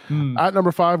 At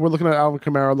number 5, we're looking at Alvin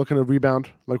Kamara, looking to rebound,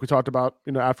 like we talked about,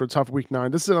 after a tough week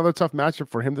 9. This is another tough matchup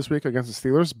for him this week against the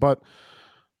Steelers, but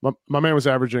my man was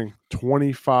averaging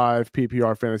 25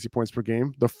 PPR fantasy points per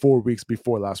game the 4 weeks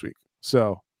before last week.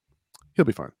 So he'll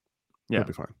be fine. Yeah. He'll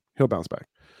be fine. He'll bounce back.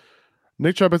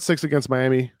 Nick Chubb at 6 against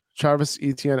Miami. Travis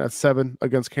Etienne at 7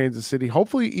 against Kansas City.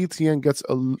 Hopefully Etienne gets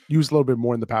used a little bit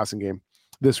more in the passing game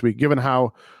this week, given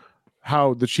how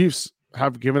the Chiefs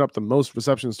have given up the most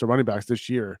receptions to running backs this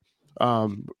year.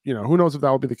 Who knows if that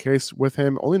will be the case with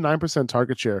him. Only 9%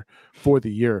 target share for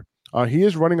the year. He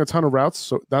is running a ton of routes,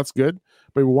 so that's good,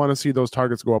 but we want to see those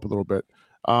targets go up a little bit.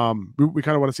 We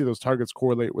kind of want to see those targets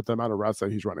correlate with the amount of routes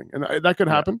that he's running. And that could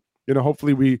happen.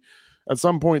 Hopefully we, at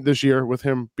some point this year, with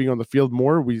him being on the field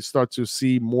more, we start to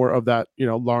see more of that,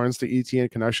 Lawrence to Etienne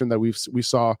connection that we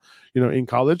saw, in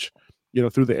college,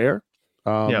 through the air.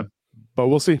 But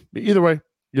we'll see. Either way,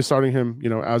 you're starting him,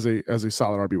 as a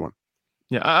solid RB1.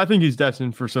 Yeah, I think he's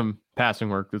destined for some passing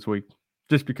work this week,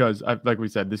 just because, like we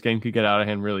said, this game could get out of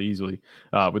hand really easily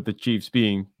with the Chiefs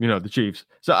being, the Chiefs.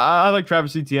 So I like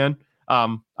Travis Etienne.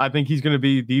 I think he's going to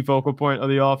be the focal point of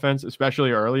the offense, especially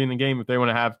early in the game. If they want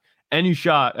to have any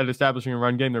shot at establishing a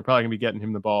run game, they're probably going to be getting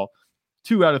him the ball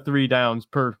 2 out of 3 downs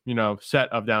per, set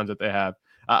of downs that they have.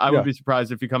 I would be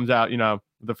surprised if he comes out,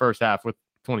 the first half with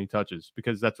 20 touches,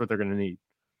 because that's what they're going to need.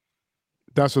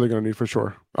 That's what they're going to need for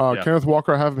sure. Kenneth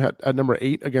Walker, I have him at number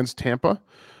 8 against Tampa.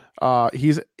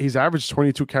 He's averaged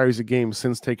 22 carries a game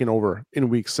since taking over in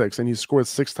week 6, and he's scored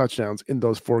 6 touchdowns in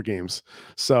those 4 games.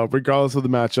 So regardless of the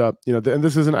matchup, and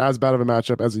this isn't as bad of a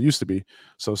matchup as it used to be.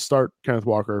 So start Kenneth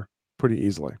Walker pretty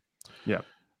easily. Yeah.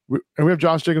 We have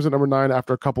Josh Jacobs at number 9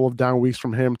 after a couple of down weeks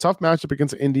from him. Tough matchup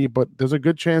against Indy, but there's a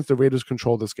good chance the Raiders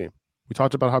control this game. We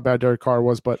talked about how bad Derek Carr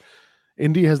was, but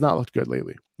Indy has not looked good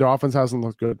lately. Their offense hasn't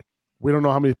looked good. We don't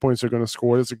know how many points they're going to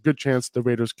score. There's a good chance the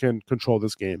Raiders can control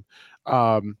this game.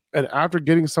 And after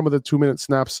getting some of the 2-minute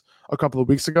snaps a couple of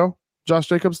weeks ago, Josh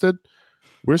Jacobs did,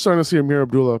 we're starting to see Amir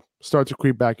Abdullah start to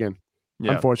creep back in,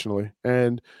 unfortunately.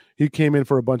 And he came in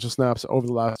for a bunch of snaps over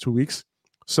the last 2 weeks.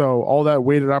 So all that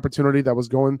weighted opportunity that was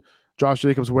going Josh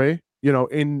Jacobs' way,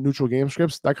 in neutral game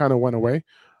scripts, that kind of went away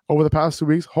over the past 2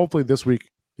 weeks. Hopefully this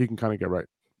week he can kind of get right.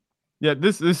 Yeah,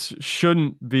 this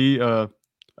shouldn't be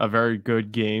a very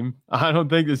good game. I don't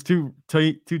think there's two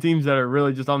teams that are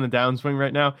really just on the downswing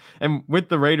right now. And with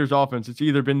the Raiders offense, it's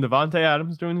either been Devontae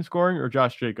Adams doing the scoring or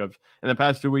Josh Jacobs. In the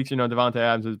past 2 weeks, Devontae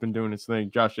Adams has been doing his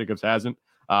thing. Josh Jacobs hasn't.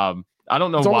 I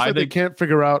don't know why like they can't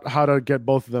figure out how to get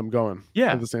both of them going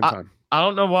at the same time. I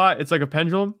don't know why. It's like a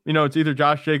pendulum. It's either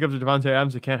Josh Jacobs or Devontae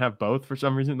Adams. They can't have both for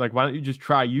some reason. Like, why don't you just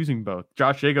try using both?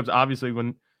 Josh Jacobs, obviously,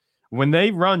 when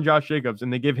they run Josh Jacobs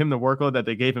and they give him the workload that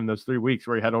they gave him those 3 weeks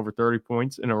where he had over 30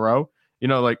 points in a row,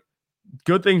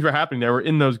 good things were happening. They were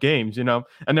in those games, and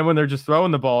then when they're just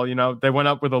throwing the ball, they went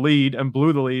up with a lead and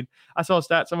blew the lead. I saw a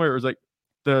stat somewhere. It was like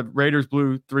the Raiders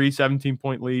blew 3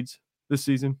 17-point leads this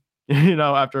season,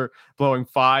 after blowing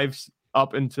 5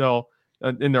 up until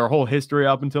in their whole history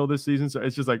up until this season. So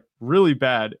it's just like really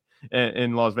bad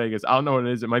in Las Vegas. I don't know what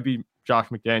it is. It might be Josh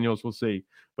McDaniels. We'll see.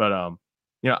 But,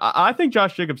 I think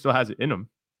Josh Jacobs still has it in him.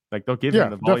 Like, they'll give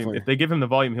him the volume. Definitely. If they give him the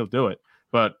volume, he'll do it.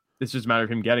 But it's just a matter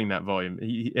of him getting that volume.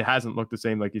 It hasn't looked the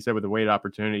same, like you said, with the weight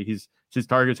opportunity. His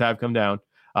targets have come down.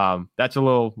 That's a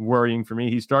little worrying for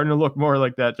me. He's starting to look more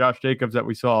like that Josh Jacobs that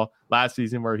we saw last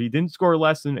season, where he didn't score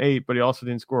less than 8, but he also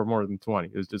didn't score more than 20.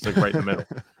 It was just like right in the middle.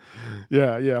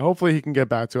 Yeah. Hopefully he can get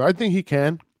back to it. I think he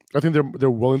can. I think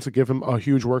they're willing to give him a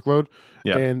huge workload.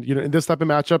 Yeah. And, in this type of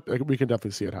matchup, we can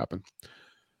definitely see it happen.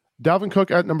 Dalvin Cook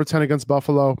at number 10 against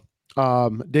Buffalo.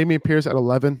 Dameon Pierce at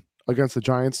 11 against the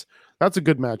Giants. That's a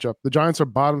good matchup. The Giants are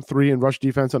bottom 3 in rush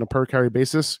defense on a per carry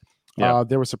basis. Yeah.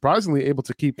 They were surprisingly able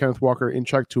to keep Kenneth Walker in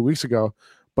check 2 weeks ago.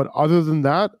 But other than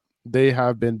that, they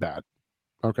have been bad.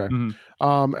 Okay.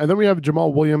 Mm-hmm. And then we have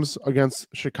Jamal Williams against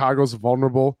Chicago's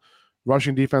vulnerable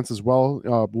rushing defense as well.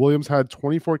 Williams had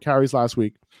 24 carries last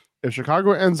week. If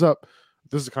Chicago ends up,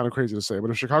 this is kind of crazy to say, but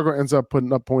if Chicago ends up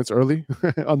putting up points early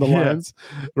on the Lions,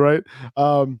 right?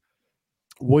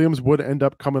 Williams would end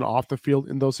up coming off the field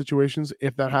in those situations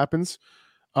if that happens.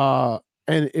 And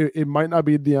it might not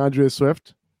be DeAndre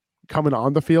Swift coming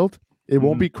on the field. It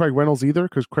won't be Craig Reynolds either,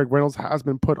 because Craig Reynolds has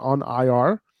been put on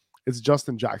IR. It's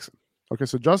Justin Jackson. Okay,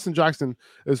 so Justin Jackson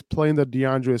is playing the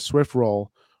DeAndre Swift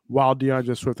role while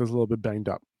DeAndre Swift is a little bit banged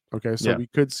up. Okay, so we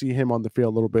could see him on the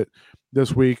field a little bit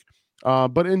this week.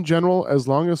 But in general, as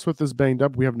long as Swift is banged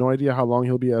up, we have no idea how long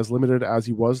he'll be as limited as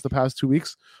he was the past 2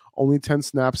 weeks. Only 10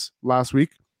 snaps last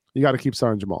week. You got to keep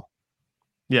starting Jamal.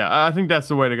 Yeah, I think that's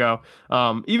the way to go.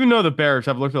 Even though the Bears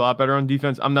have looked a lot better on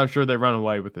defense, I'm not sure they run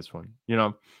away with this one.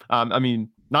 I mean,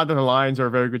 not that the Lions are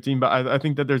a very good team, but I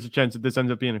think that there's a chance that this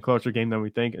ends up being a closer game than we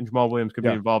think, and Jamal Williams could be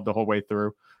involved the whole way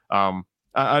through.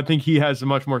 I think he has a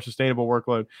much more sustainable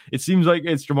workload. It seems like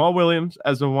it's Jamal Williams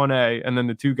as the 1A, and then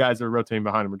the two guys that are rotating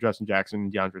behind him are Justin Jackson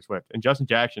and DeAndre Swift. And Justin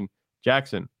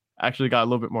Jackson actually got a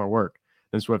little bit more work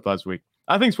than Swift last week.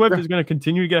 I think Swift is going to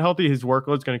continue to get healthy. His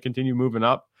workload's going to continue moving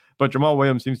up, but Jamal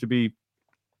Williams seems to be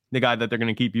the guy that they're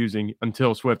going to keep using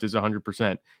until Swift is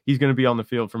 100%. He's going to be on the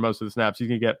field for most of the snaps. He's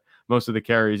going to get most of the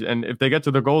carries. And if they get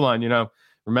to the goal line,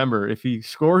 remember, if he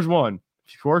scores one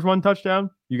touchdown,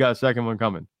 you got a second one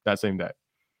coming that same day.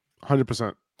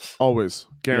 100%. Always.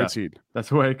 Guaranteed. That's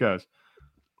the way it goes.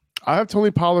 I have Tony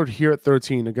Pollard here at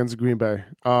 13 against Green Bay.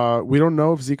 We don't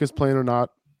know if Zeke is playing or not.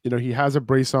 He has a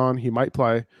brace on. He might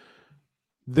play.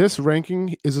 This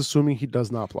ranking is assuming he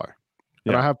does not play.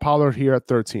 And I have Pollard here at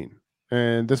 13.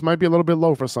 And this might be a little bit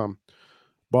low for some.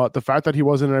 But the fact that he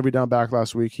wasn't an every down back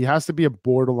last week, he has to be a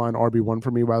borderline RB1 for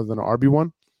me rather than an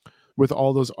RB1 with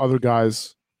all those other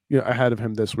guys ahead of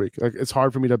him this week. Like, it's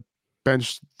hard for me to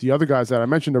bench the other guys that I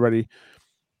mentioned already,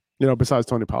 besides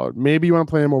Tony Pollard. Maybe you want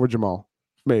to play him over Jamal.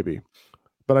 Maybe.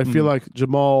 But I feel like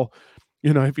Jamal,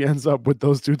 if he ends up with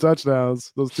those 2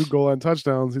 touchdowns, those 2 goal line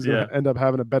touchdowns, he's going to end up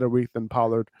having a better week than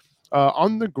Pollard.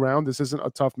 On the ground, this isn't a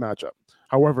tough matchup.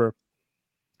 However,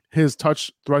 his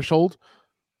touch threshold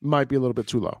might be a little bit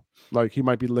too low. Like, he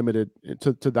might be limited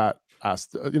to that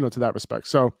to that respect.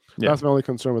 So that's my only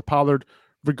concern with Pollard.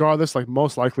 Regardless,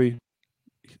 most likely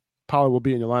Pollard will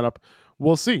be in your lineup.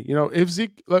 We'll see. If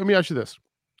Zeke, let me ask you this.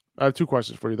 I have 2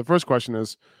 questions for you. The first question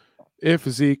is, if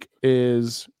Zeke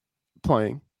is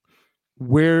playing,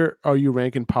 where are you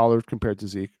ranking Pollard compared to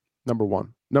Zeke? Number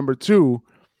 1. Number 2,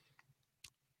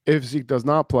 if Zeke does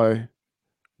not play,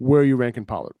 where are you ranking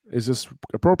Pollard? Is this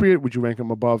appropriate? Would you rank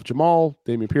him above Jamal,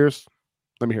 Dameon Pierce?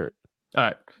 Let me hear it. All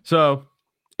right. So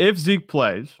if Zeke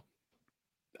plays,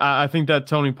 I think that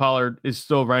Tony Pollard is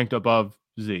still ranked above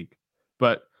Zeke,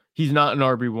 but he's not an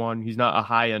RB1. He's not a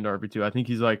high-end RB2. I think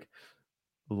he's like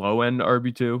low-end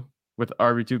RB2 with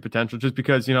RB2 potential, just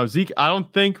because, Zeke, I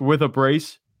don't think with a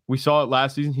brace, we saw it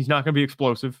last season, he's not going to be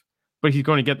explosive, but he's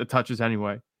going to get the touches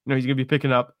anyway. He's going to be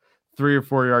picking up 3 or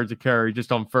 4 yards of carry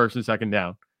just on first and second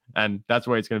down. And that's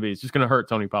the way it's going to be. It's just going to hurt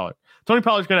Tony Pollard. Tony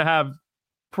Pollard's going to have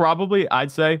probably,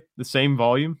 I'd say, the same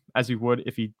volume as he would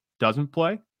if he doesn't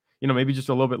play, maybe just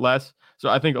a little bit less. So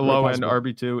I think a low-end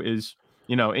RB2 is,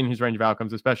 in his range of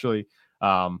outcomes, especially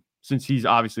since he's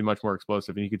obviously much more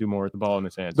explosive and he could do more with the ball in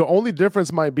his hands. The only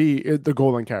difference might be the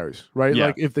goal line carries, right? Yeah.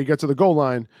 Like, if they get to the goal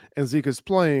line and Zeke is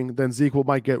playing, then Zeke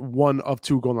might get 1 of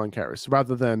 2 goal line carries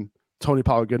rather than Tony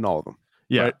Pollard getting all of them.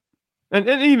 Yeah. Right? And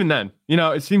even then,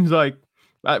 it seems like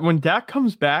when Dak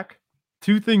comes back,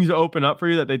 2 things open up for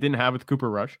you that they didn't have with Cooper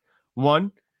Rush.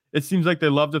 1, it seems like they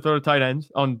love to throw to tight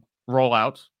ends on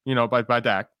rollouts, by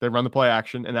Dak. They run the play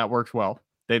action, and that works well.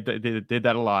 They did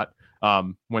that a lot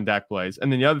when Dak plays.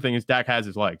 And then the other thing is Dak has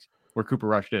his legs where Cooper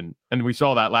Rush didn't. And we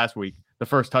saw that last week. The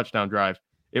first touchdown drive,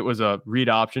 it was a read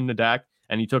option to Dak,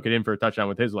 and he took it in for a touchdown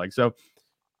with his legs. So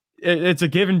it's a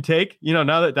give and take.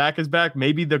 Now that Dak is back,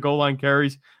 maybe the goal line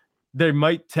carries, they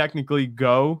might technically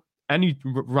go. Any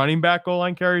running back goal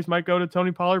line carries might go to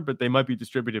Tony Pollard, but they might be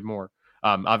distributed more,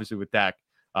 obviously, with Dak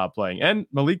playing. And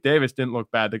Malik Davis didn't look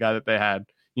bad, the guy that they had,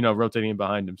 rotating in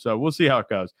behind him. So we'll see how it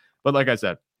goes. But like I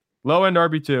said, low-end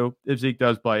RB2 if Zeke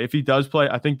does play. If he does play,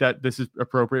 I think that this is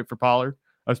appropriate for Pollard,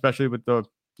 especially with the,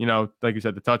 like you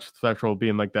said, the touch threshold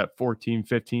being like that 14,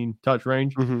 15 touch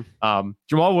range. Mm-hmm.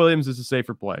 Jamal Williams is a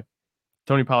safer play.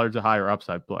 Tony Pollard's a higher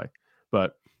upside play.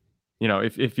 But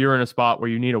if you're in a spot where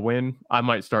you need a win, I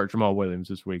might start Jamal Williams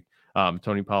this week.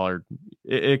 Tony Pollard,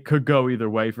 it could go either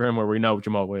way for him, where we know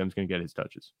Jamal Williams can get his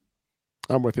touches.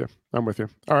 I'm with you. All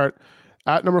right.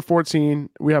 At number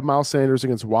 14, we have Miles Sanders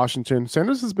against Washington.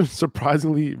 Sanders has been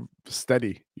surprisingly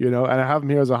steady, and I have him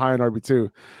here as a high in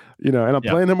RB2, and I'm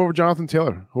playing him over Jonathan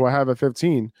Taylor, who I have at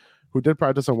 15, who did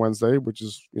practice on Wednesday, which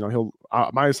is, he'll,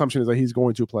 my assumption is that he's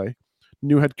going to play.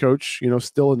 New head coach,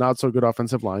 still a not so good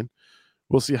offensive line.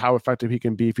 We'll see how effective he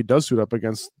can be if he does suit up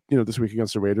against, this week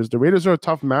against the Raiders. The Raiders are a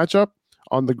tough matchup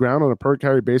on the ground on a per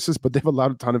carry basis, but they've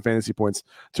allowed a ton of fantasy points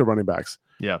to running backs.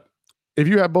 Yeah. If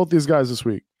you have both these guys this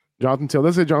week, Jonathan Taylor,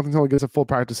 let's say Jonathan Taylor gets a full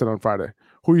practice in on Friday,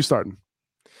 who are you starting?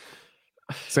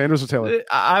 Sanders or Taylor?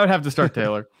 I would have to start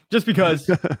Taylor. Just because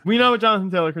we know what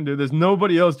Jonathan Taylor can do. There's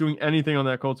nobody else doing anything on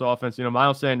that Colts offense. You know,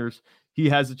 Miles Sanders, he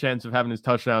has a chance of having his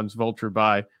touchdowns vultured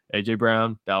by A.J.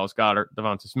 Brown, Dallas Goedert,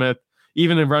 Devonta Smith,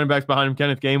 even the running backs behind him,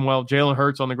 Kenneth Gainwell, Jalen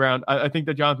Hurts on the ground. I think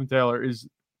that Jonathan Taylor is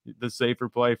the safer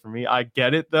play for me. I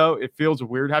get it, though. It feels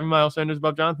weird having Miles Sanders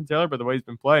above Jonathan Taylor, but the way he's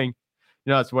been playing,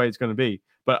 you know, that's the way it's going to be.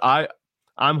 But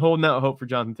I'm holding out hope for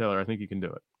Jonathan Taylor. I think he can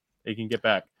do it. He can get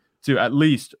back to at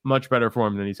least much better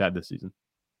form than he's had this season.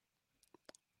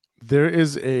 There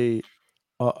is a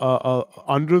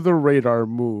under the radar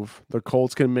move the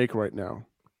Colts can make right now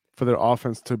for their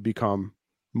offense to become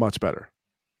much better,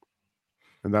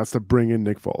 and that's to bring in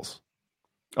Nick Foles.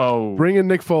 Oh, bring in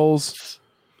Nick Foles.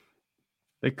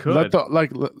 They could you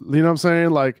know what I'm saying?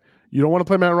 Like, you don't want to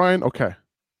play Matt Ryan? Okay,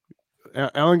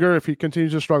 Ellinger, if he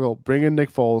continues to struggle, bring in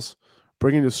Nick Foles.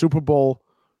 Bring in the Super Bowl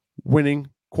winning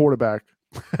quarterback.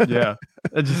 Yeah,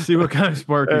 and just see what kind of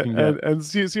spark you can get, and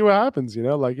see what happens. You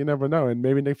know, like, you never know, and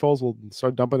maybe Nick Foles will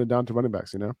start dumping it down to running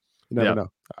backs. You know, you never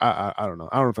know. I don't know.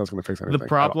 I don't know if that's going to fix anything.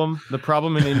 The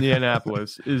problem in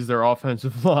Indianapolis is their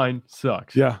offensive line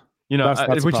sucks. Yeah, you know,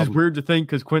 that's which is weird to think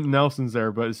because Quentin Nelson's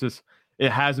there, but it's just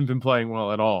it hasn't been playing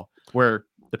well at all. Where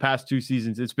the past 2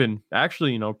 seasons, it's been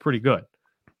actually, you know, pretty good.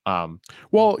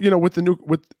 Well, you know, with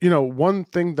one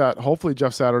thing that hopefully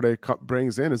Jeff Saturday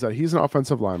brings in is that he's an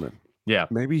offensive lineman. Yeah,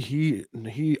 maybe he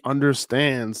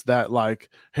understands that, like,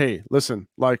 hey, listen,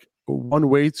 like, one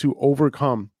way to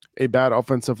overcome a bad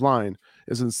offensive line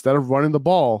is instead of running the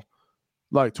ball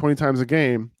like 20 times a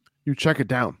game, you check it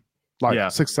down like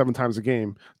 6-7 times a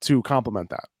game to complement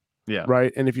that. Yeah,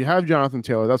 right. And if you have Jonathan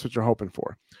Taylor, that's what you're hoping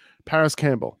for. Paris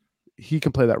Campbell, he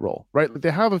can play that role, right? They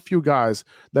have a few guys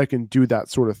that can do that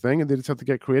sort of thing, and they just have to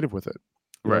get creative with it.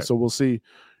 Right. So we'll see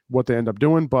what they end up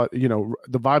doing, but, you know,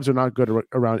 the vibes are not good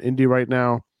around Indy right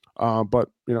now. But,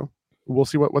 you know, we'll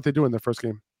see what they do in their first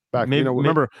game back.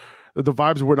 Remember, the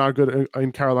vibes were not good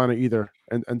in Carolina either,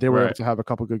 and they were able to have a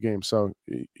couple good games. So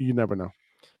you never know.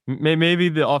 Maybe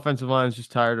the offensive line is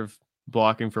just tired of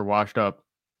blocking for washed up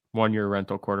 1-year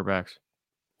rental quarterbacks.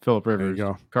 Phillip Rivers,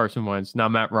 Carson Wentz, now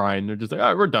Matt Ryan. They're just like, all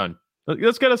right, we're done.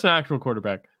 Let's get us an actual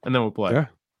quarterback, and then we'll play. Yeah,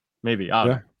 maybe. I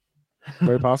don't know.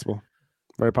 Very possible.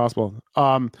 Very possible.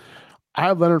 I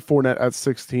have Leonard Fournette at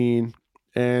 16,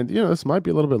 and, you know, this might be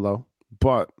a little bit low,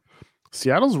 but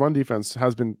Seattle's run defense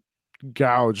has been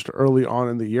gouged early on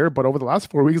in the year, but over the last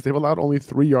 4 weeks, they've allowed only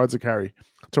 3 yards of carry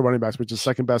to running backs, which is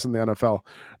second best in the NFL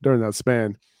during that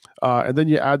span. And then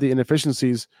you add the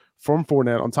inefficiencies from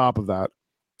Fournette on top of that,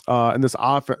 and this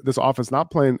offense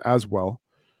not playing as well.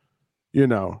 You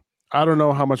know, I don't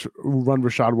know how much run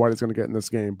Rachaad White is going to get in this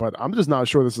game, but I'm just not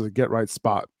sure this is a get-right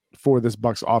spot for this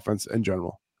Bucs offense in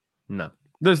general. No.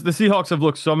 The Seahawks have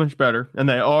looked so much better, and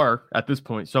they are, at this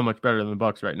point, so much better than the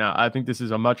Bucs right now. I think this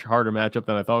is a much harder matchup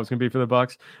than I thought it was going to be for the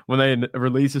Bucs. When they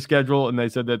released the schedule and they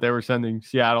said that they were sending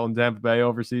Seattle and Tampa Bay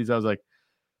overseas, I was like,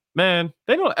 man,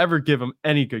 they don't ever give them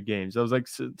any good games. I was like,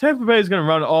 Tampa Bay is going to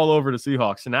run all over the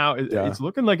Seahawks. And now it's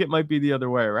looking like it might be the other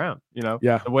way around. You know,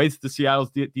 the way the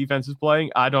Seattle's defense is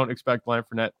playing, I don't expect Leonard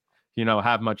Fournette, you know,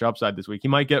 have much upside this week. He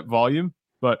might get volume,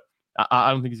 but I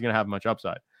don't think he's going to have much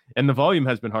upside. And the volume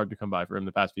has been hard to come by for him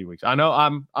the past few weeks. I know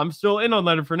I'm still in on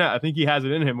Leonard Fournette. I think he has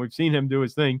it in him. We've seen him do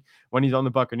his thing when he's on the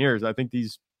Buccaneers. I think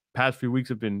these past few weeks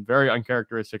have been very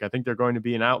uncharacteristic. I think they're going to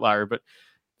be an outlier, but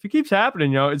if it keeps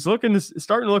happening, you know, it's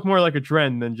starting to look more like a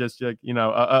trend than just, like, you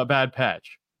know, a bad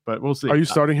patch. But we'll see. Are you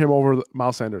starting him over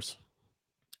Miles Sanders?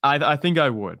 I think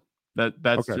I would. That's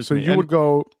okay. Just so me. You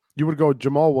would go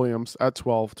Jamal Williams at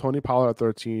 12, Tony Pollard at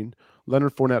 13,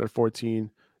 Leonard Fournette at 14,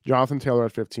 Jonathan Taylor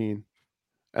at 15,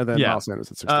 and then Miles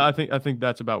Sanders at 16. I think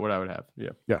that's about what I would have.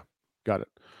 Yeah, got it.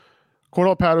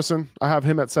 Cordell Patterson, I have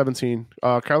him at 17.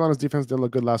 Carolina's defense didn't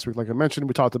look good last week, like I mentioned.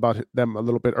 We talked about them a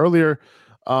little bit earlier.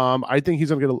 I think he's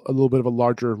going to get a little bit of a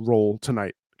larger role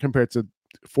tonight compared to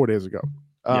 4 days ago.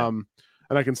 And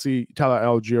I can see Tyler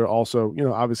Algier also, you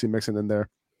know, obviously mixing in there.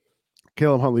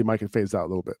 Caleb Huntley might get phased out a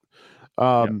little bit.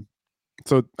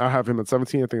 So I have him at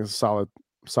 17. I think it's a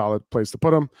solid place to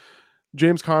put him.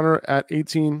 James Conner at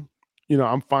 18. You know,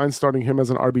 I'm fine starting him as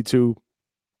an RB2.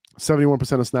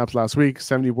 71% of snaps last week,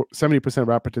 70%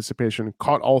 route participation,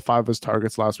 caught all 5 of his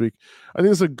targets last week. I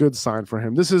think it's a good sign for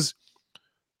him. This is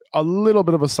a little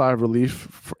bit of a sigh of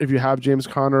relief if you have James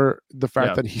Conner, the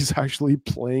fact that he's actually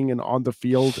playing and on the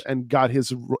field and got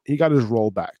his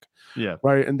role back. Yeah.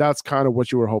 Right. And that's kind of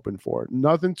what you were hoping for.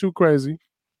 Nothing too crazy,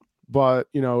 but,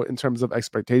 you know, in terms of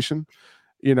expectation,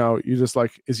 you know, you just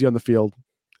like, is he on the field?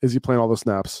 Is he playing all the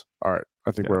snaps? All right. I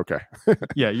think we're okay.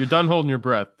 You're done holding your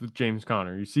breath with James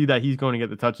Conner. You see that he's going to get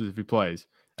the touches if he plays.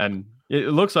 And it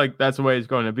looks like that's the way it's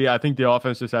going to be. I think the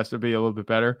offense just has to be a little bit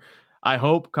better. I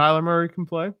hope Kyler Murray can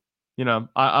play.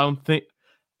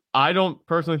 I don't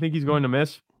personally think he's going to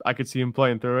miss. I could see him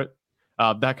playing through it.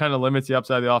 That kind of limits the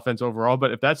upside of the offense overall.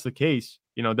 But if that's the case,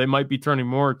 they might be turning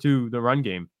more to the run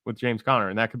game with James Conner,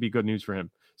 and that could be good news for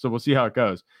him. So we'll see how it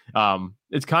goes.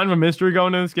 It's kind of a mystery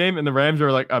going into this game, and the Rams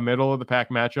are like a middle of the pack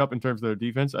matchup in terms of their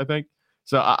defense, I think.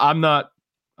 So I'm not,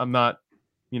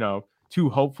 too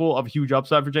hopeful of a huge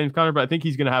upside for James Conner, but I think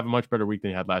he's going to have a much better week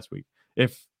than he had last week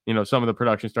if some of the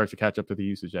production starts to catch up to the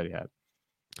usage that he had.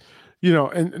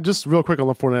 And just real quick on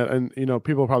the Fournette, and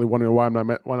people are probably wondering why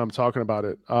I'm talking about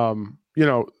it.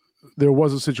 There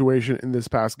was a situation in this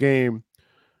past game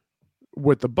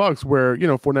with the Bucs where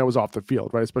Fournette was off the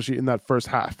field, right? Especially in that first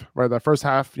half, right? That first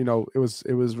half, it was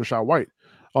Rachaad White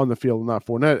on the field, not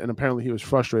Fournette, and apparently he was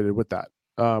frustrated with that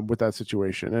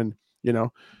situation. And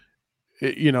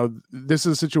this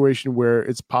is a situation where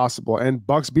it's possible. And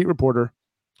Bucs beat reporter,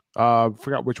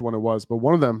 forgot which one it was, but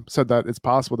one of them said that it's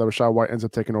possible that Rachaad White ends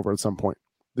up taking over at some point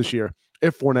this year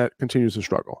if Fournette continues to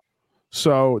struggle.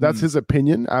 So that's his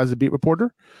opinion as a beat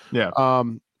reporter. Yeah.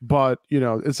 But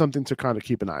it's something to kind of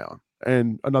keep an eye on,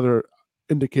 and another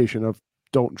indication of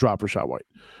don't drop Rachaad White.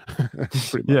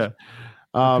 Pretty much.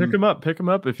 Yeah. Pick him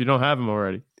up if you don't have him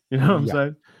already. You know what I'm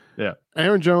saying? Yeah.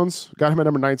 Aaron Jones got him at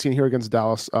number 19 here against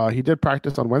Dallas. He did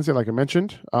practice on Wednesday, like I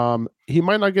mentioned. He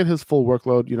might not get his full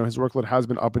workload. His workload has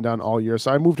been up and down all year.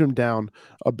 So I moved him down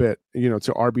a bit, to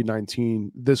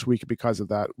RB19 this week because of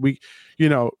that.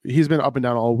 He's been up and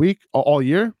down all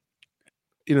year.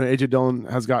 AJ Dillon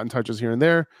has gotten touches here and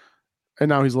there, and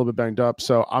now he's a little bit banged up.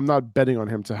 So I'm not betting on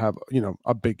him to have,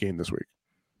 a big game this week.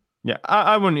 Yeah,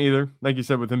 I wouldn't either. Like you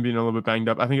said, with him being a little bit banged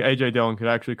up, I think AJ Dillon could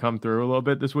actually come through a little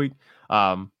bit this week.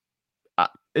 I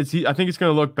think it's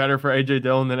going to look better for AJ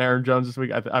Dillon than Aaron Jones this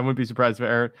week. I wouldn't be surprised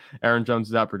if Aaron Jones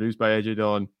is outproduced by AJ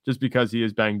Dillon just because he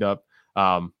is banged up.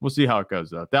 We'll see how it goes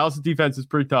though. Dallas' defense is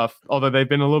pretty tough, although they've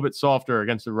been a little bit softer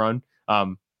against the run.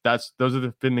 Those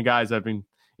have been the guys that have been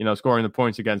scoring the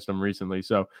points against them recently.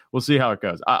 So we'll see how it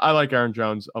goes. I like Aaron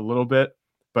Jones a little bit,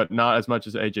 but not as much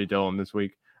as AJ Dillon this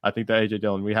week. I think that AJ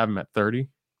Dillon, we have him at 30.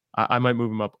 I might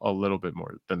move him up a little bit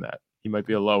more than that. He might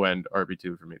be a low end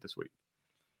RB2 for me this week.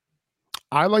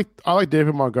 I like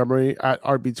David Montgomery at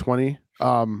RB20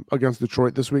 against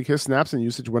Detroit this week. His snaps and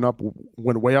usage went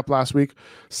way up last week.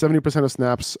 70% of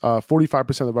snaps,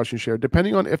 45% of rushing share,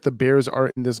 depending on if the Bears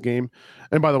are in this game.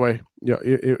 And by the way,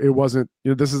 it wasn't.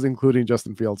 This is including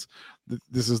Justin Fields.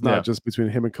 This is not just between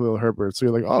him and Khalil Herbert. So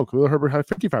you're like, oh, Khalil Herbert had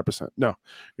 55%. No,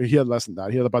 he had less than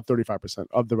that. He had about 35%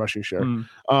 of the rushing share.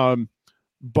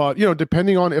 But,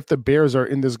 depending on if the Bears are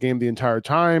in this game the entire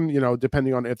time,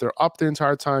 depending on if they're up the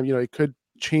entire time, it could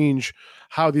change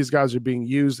how these guys are being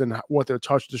used and what their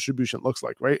touch distribution looks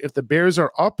like, right? If the Bears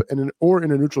are up or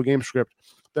in a neutral game script,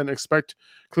 then expect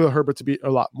Khalil Herbert to be a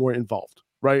lot more involved,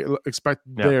 right? Expect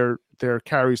their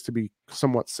carries to be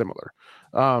somewhat similar.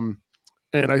 And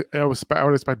I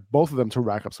would expect both of them to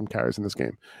rack up some carries in this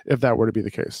game if that were to be the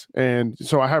case. And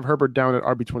so I have Herbert down at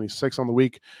RB26 on the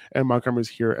week, and Montgomery's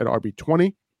here at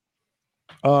RB20.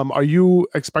 Are you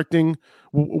expecting?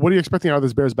 What are you expecting out of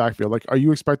this Bears backfield? Like, are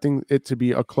you expecting it to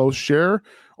be a close share,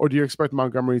 or do you expect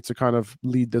Montgomery to kind of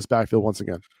lead this backfield once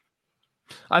again?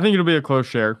 I think it'll be a close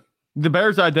share. The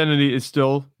Bears' identity is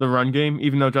still the run game,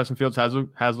 even though Justin Fields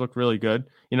has looked really good.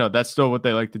 That's still what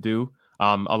they like to do.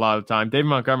 A lot of the time, David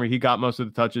Montgomery, he got most of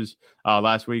the touches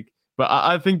last week, but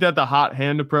I think that the hot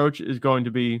hand approach is going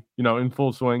to be in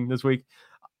full swing this week.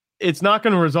 It's not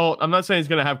going to result. I'm not saying it's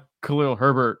going to have Khalil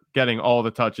Herbert getting all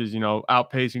the touches,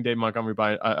 outpacing David Montgomery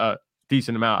by a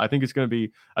decent amount. I think it's going to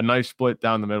be a nice split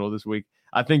down the middle this week.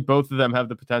 I think both of them have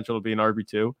the potential to be an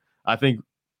RB2. I think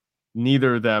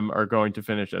neither of them are going to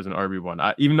finish as an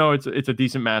RB1. Even though it's a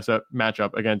decent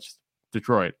matchup against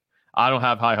Detroit, I don't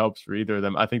have high hopes for either of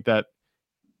them. I think that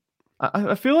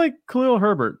I feel like Khalil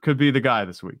Herbert could be the guy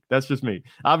this week. That's just me.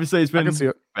 Obviously,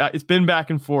 it's been back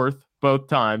and forth both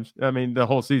times. I mean, the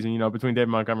whole season, between David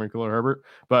Montgomery and Khalil Herbert.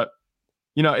 But,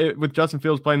 with Justin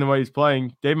Fields playing the way he's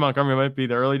playing, David Montgomery might be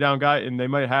the early down guy, and they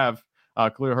might have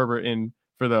Khalil Herbert in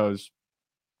for those,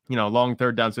 long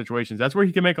third down situations. That's where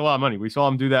he can make a lot of money. We saw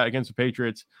him do that against the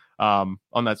Patriots on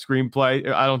that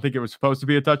screenplay. I don't think it was supposed to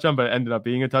be a touchdown, but it ended up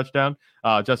being a touchdown.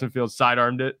 Justin Fields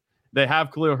sidearmed it. They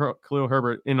have Khalil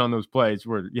Herbert in on those plays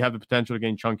where you have the potential to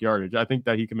gain chunk yardage. I think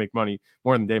that he can make money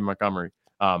more than David Montgomery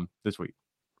this week.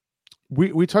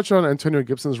 We touched on Antonio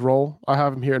Gibson's role. I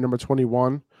have him here at number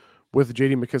 21 with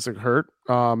J.D. McKissic hurt,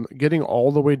 getting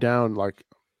all the way down. Like,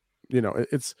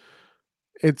 it's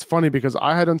funny because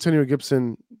I had Antonio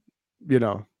Gibson,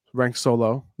 ranked so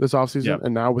low this offseason,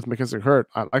 and now with McKissic hurt,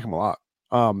 I like him a lot.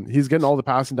 He's getting all the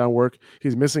passing down work.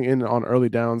 He's missing in on early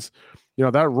downs.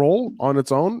 That role on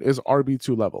its own is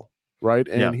RB2 level, right?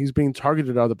 And he's being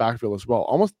targeted out of the backfield as well.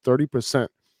 Almost 30%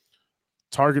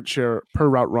 target share per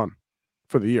route run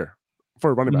for the year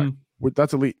for a running back.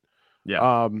 That's elite.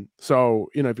 Yeah. So,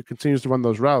 if he continues to run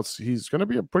those routes, he's going to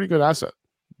be a pretty good asset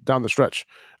down the stretch,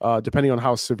 depending on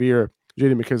how severe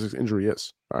J.D. McKissic's injury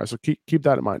is. All right, so keep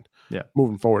that in mind. Yeah.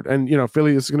 Moving forward. And,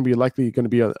 Philly is going to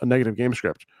be a negative game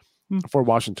script for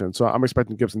Washington. So I'm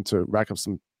expecting Gibson to rack up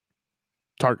some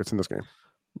targets in this game.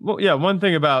 Well, yeah, one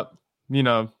thing about,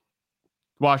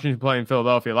 Washington playing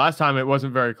Philadelphia, last time it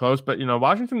wasn't very close, but,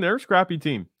 Washington, they're a scrappy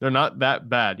team. They're not that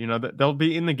bad. They'll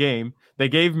be in the game. They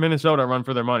gave Minnesota a run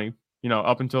for their money,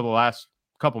 up until the last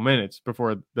couple minutes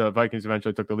before the Vikings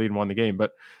eventually took the lead and won the game.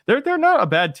 But they're not a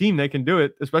bad team. They can do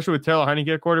it, especially with Taylor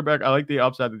Heineke at quarterback. I like the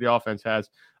upside that the offense has.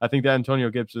 I think that Antonio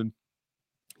Gibson,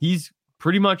 he's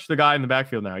pretty much the guy in the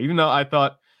backfield now, even though I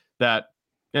thought that,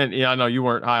 and I know you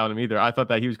weren't high on him either. I thought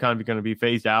that he was kind of going to be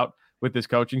phased out with this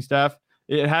coaching staff.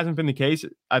 It hasn't been the case.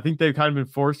 I think they've kind of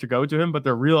been forced to go to him, but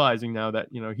they're realizing now that,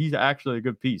 he's actually a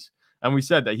good piece. And we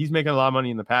said that he's making a lot of money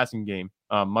in the passing game,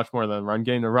 much more than the run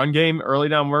game. The run game, early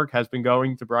down work, has been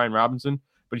going to Brian Robinson,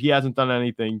 but he hasn't done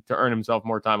anything to earn himself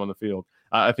more time on the field.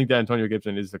 I think that Antonio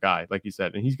Gibson is the guy, like you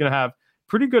said, and he's going to have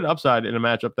pretty good upside in a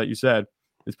matchup that you said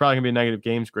it's probably going to be a negative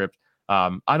game script.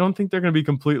 I don't think they're going to be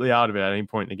completely out of it at any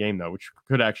point in the game, though, which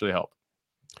could actually help.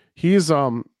 He's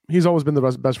always been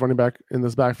the best running back in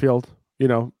this backfield,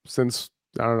 since,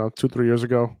 I don't know, 2-3 years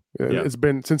ago. It's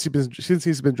been since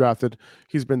he's been drafted,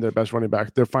 he's been their best running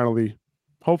back. They're finally,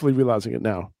 hopefully, realizing it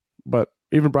now. But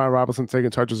even Brian Robinson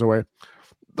taking touches away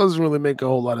doesn't really make a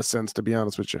whole lot of sense, to be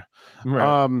honest with you.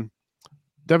 Right.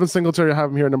 Devin Singletary, I have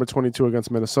him here at number 22 against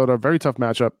Minnesota. Very tough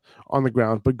matchup on the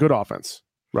ground, but good offense,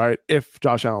 right? If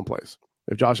Josh Allen plays.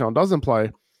 If Josh Allen doesn't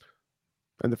play,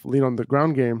 and the lead on the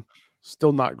ground game,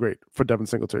 still not great for Devin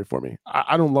Singletary for me.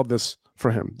 I don't love this for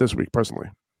him this week, personally.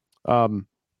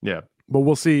 But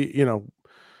we'll see.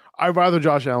 I'd rather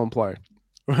Josh Allen play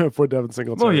for Devin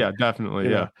Singletary. Well, yeah,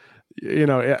 definitely.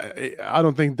 I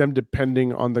don't think them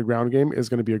depending on the ground game is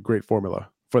going to be a great formula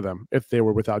for them if they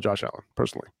were without Josh Allen,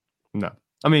 personally. No.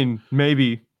 I mean,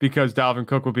 maybe because Dalvin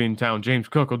Cook will be in town, James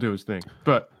Cook will do his thing.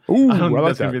 But I don't think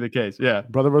that's going to be the case. Yeah.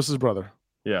 Brother versus brother.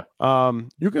 Yeah.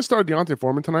 You can start Deontay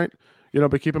Foreman tonight,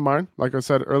 but keep in mind, like I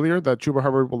said earlier, that Chuba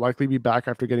Hubbard will likely be back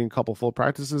after getting a couple full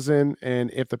practices in. And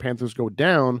if the Panthers go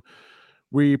down,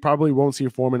 we probably won't see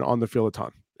Foreman on the field a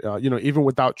ton. Even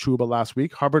without Chuba last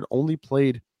week, Hubbard only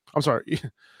played. I'm sorry,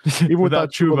 even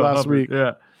without Chuba last Hubbard, week.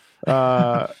 Yeah.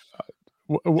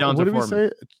 What did we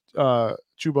say?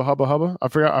 Chuba Hubba Hubba. I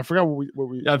forgot what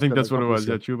we. Yeah, I think that's what it was.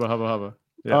 Yeah, Chuba Hubba Hubba.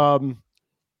 Yeah.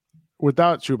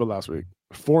 Without Chuba last week,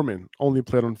 Foreman only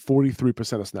played on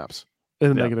 43% of snaps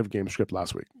in a negative game script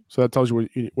last week. So that tells you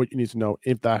what you need to know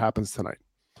if that happens tonight.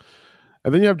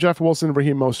 And then you have Jeff Wilson,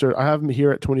 Raheem Mostert. I have them here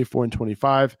at 24 and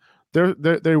 25.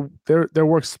 Their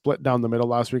work split down the middle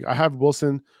last week. I have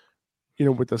Wilson,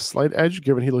 with a slight edge,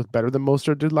 given he looked better than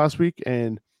Mostert did last week.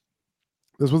 And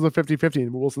this was a 50-50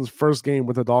 in Wilson's first game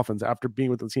with the Dolphins after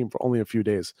being with the team for only a few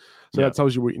days. So that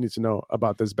tells you what you need to know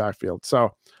about this backfield.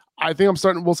 So I think I'm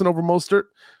starting Wilson over Mostert,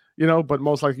 but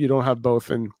most likely you don't have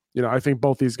both. And, I think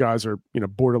both these guys are,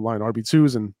 borderline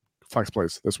RB2s and flex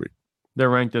plays this week. They're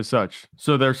ranked as such.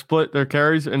 So they're split. Their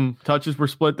carries and touches were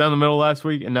split down the middle last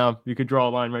week. And now you could draw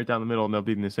a line right down the middle and they'll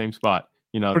be in the same spot.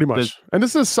 Pretty much. And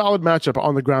this is a solid matchup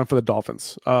on the ground for the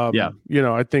Dolphins. I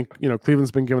think,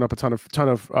 Cleveland's been giving up a ton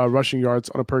of rushing yards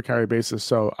on a per carry basis.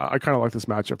 So I kind of like this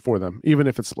matchup for them, even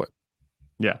if it's split.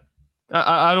 Yeah.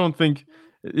 I don't think,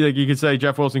 like you could say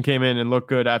Jeff Wilson came in and looked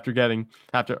good after having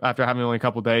only a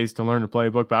couple of days to learn the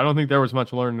playbook, but I don't think there was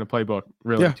much learning the playbook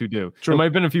really to do. True. There might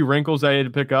have been a few wrinkles that he had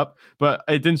to pick up, but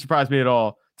it didn't surprise me at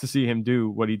all to see him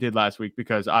do what he did last week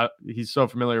because he's so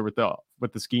familiar with the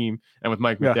scheme and with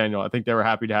Mike McDaniel. I think they were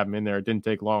happy to have him in there. It didn't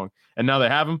take long, and now they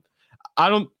have him. I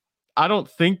don't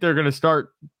think they're going to start,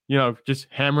 just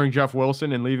hammering Jeff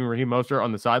Wilson and leaving Raheem Mostert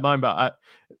on the sideline, but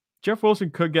Jeff Wilson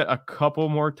could get a couple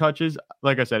more touches.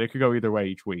 Like I said, it could go either way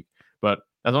each week. But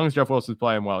as long as Jeff Wilson's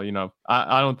playing well,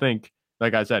 I don't think,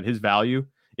 like I said, his value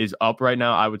is up right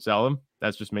now. I would sell him.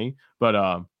 That's just me. But,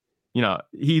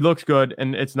 he looks good,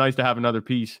 and it's nice to have another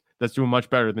piece that's doing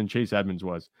much better than Edmonds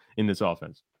was in this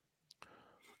offense.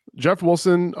 Jeff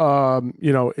Wilson,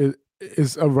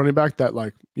 is a running back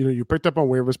that, you picked up on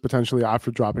waivers potentially after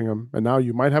dropping him, and now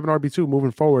you might have an RB2 moving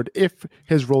forward if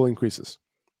his role increases.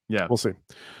 Yeah. We'll see.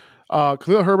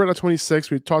 Khalil Herbert at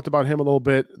 26. We talked about him a little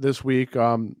bit this week. This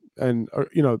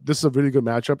is a really good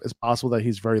matchup. It's possible that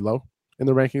he's very low in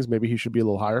the rankings. Maybe he should be a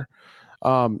little higher.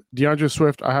 DeAndre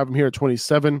Swift, I have him here at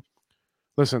 27.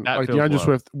 Listen, That like feels DeAndre low.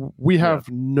 Swift, we have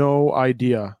no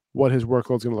idea what his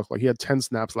workload is going to look like. He had 10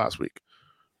 snaps last week.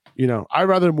 I'd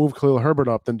rather move Khalil Herbert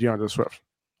up than DeAndre Swift.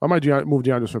 I might move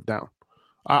DeAndre Swift down.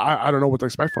 I don't know what to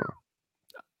expect from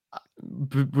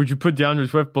him. Would you put DeAndre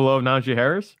Swift below Najee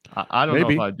Harris? I don't know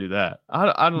if I'd do that.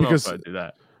 I don't know if I'd do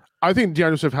that. I think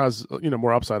DeAndre Swift has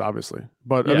more upside, obviously,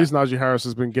 but at least Najee Harris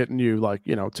has been getting you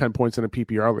 10 points in a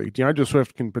PPR league. DeAndre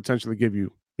Swift can potentially give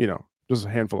you just a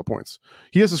handful of points.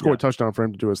 He has to score a touchdown for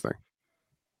him to do his thing.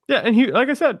 Yeah, and he, like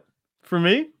I said, for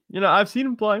me, I've seen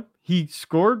him play. He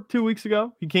scored 2 weeks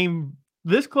ago. He came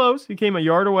this close. He came a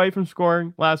yard away from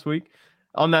scoring last week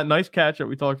on that nice catch that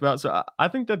we talked about. So I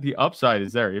think that the upside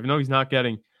is there, even though he's not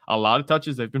getting a lot of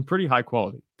touches. They've been pretty high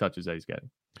quality touches that he's getting.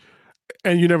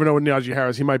 And you never know with Najee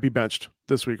Harris, he might be benched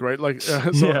this week, right?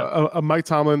 Mike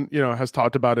Tomlin, has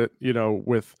talked about it,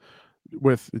 with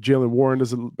Jaylen Warren.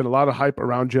 There's been a lot of hype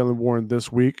around Jaylen Warren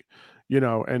this week,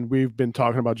 and we've been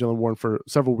talking about Jaylen Warren for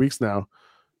several weeks now.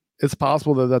 It's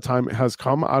possible that time has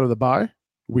come out of the bye.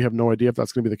 We have no idea if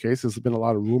that's going to be the case. There's been a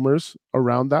lot of rumors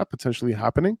around that potentially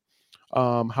happening.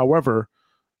 However,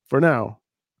 for now,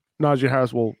 Najee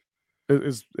Harris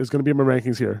is going to be in my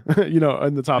rankings here,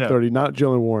 in the top 30, not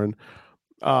Jaylen Warren.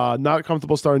 Not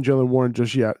comfortable starting Jaylen Warren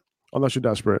just yet, unless you're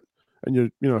desperate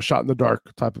and you're shot in the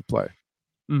dark type of play.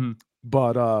 Mm-hmm.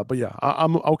 But yeah,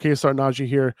 I'm okay starting Najee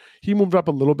here. He moved up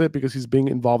a little bit because he's being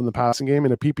involved in the passing game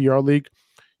in a PPR league.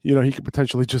 He could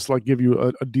potentially just give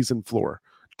you a decent floor,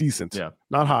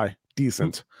 not high,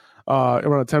 decent,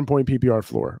 around a 10-point PPR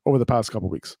floor over the past couple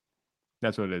weeks.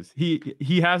 That's what it is.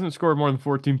 He hasn't scored more than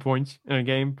 14 points in a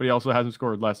game, but he also hasn't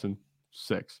scored less than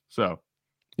 6. So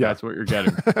that's what you're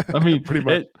getting. I mean, pretty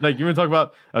much. You want to talk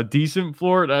about a decent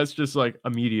floor? That's just like a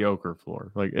mediocre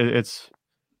floor. It's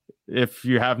if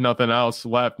you have nothing else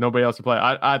left, nobody else to play.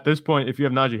 At this point, if you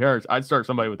have Najee Harris, I'd start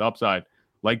somebody with upside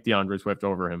like DeAndre Swift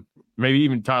over him. Maybe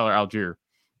even Tyler Algier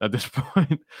at this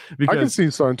point. Because, I can see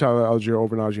starting Tyler Algier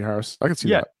over Najee Harris. I can see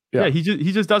that. Yeah, he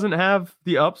just doesn't have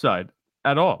the upside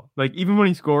at all. Even when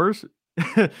he scores,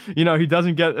 he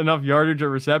doesn't get enough yardage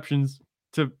or receptions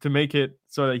to make it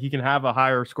so that he can have a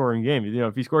higher scoring game.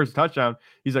 If he scores a touchdown,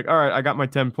 he's like, all right, I got my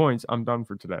 10 points. I'm done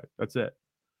for today. That's it.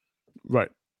 Right.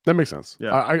 That makes sense.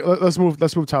 Yeah. Let's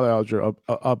move Tyler Algier up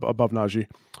above Najee.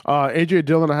 AJ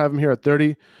Dillon, I have him here at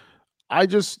 30.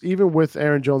 Even with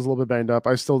Aaron Jones a little bit banged up,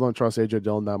 I still don't trust AJ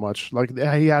Dillon that much.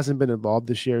 He hasn't been involved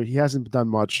this year. He hasn't done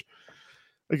much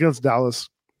against Dallas.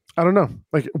 I don't know.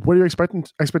 What are your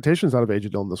expectations out of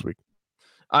AJ Dillon this week?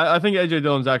 I think AJ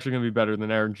Dillon's actually going to be better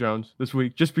than Aaron Jones this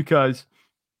week, just because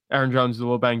Aaron Jones is a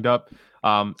little banged up.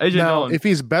 Dillon, if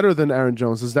he's better than Aaron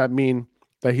Jones, does that mean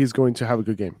that he's going to have a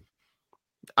good game?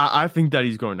 I think that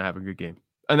he's going to have a good game.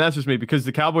 And that's just me, because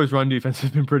the Cowboys' run defense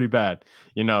has been pretty bad.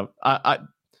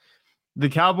 The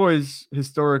Cowboys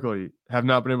historically have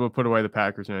not been able to put away the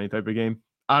Packers in any type of game.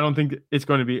 I don't think it's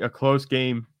going to be a close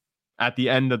game at the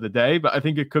end of the day, but I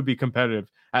think it could be competitive,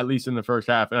 at least in the first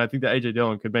half. And I think that AJ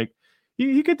Dillon could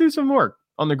he could do some work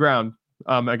on the ground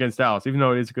against Dallas, even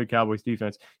though it is a good Cowboys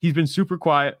defense. He's been super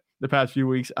quiet the past few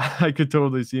weeks. I could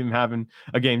totally see him having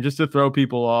a game just to throw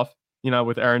people off.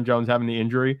 With Aaron Jones having the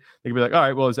injury, they could be like, all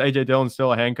right, well, is AJ Dillon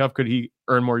still a handcuff? Could he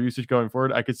earn more usage going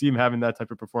forward? I could see him having that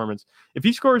type of performance. If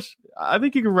he scores, I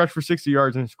think he can rush for 60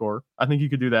 yards and score. I think he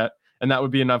could do that. And that would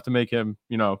be enough to make him,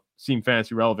 seem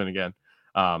fantasy relevant again.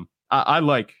 I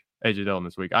like AJ Dillon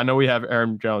this week. I know we have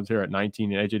Aaron Jones here at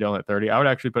 19 and AJ Dillon at 30. I would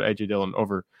actually put AJ Dillon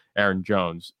over Aaron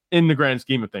Jones in the grand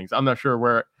scheme of things. I'm not sure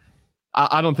where.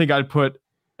 I don't think I'd put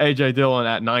AJ Dillon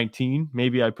at 19.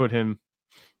 Maybe I'd put him,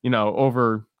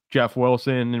 over Jeff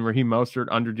Wilson and Raheem Mostert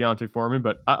under Deontay Foreman,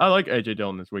 but I like AJ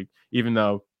Dillon this week, even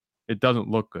though it doesn't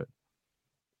look good.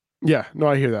 Yeah, no,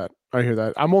 I hear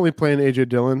that. I'm only playing AJ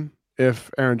Dillon if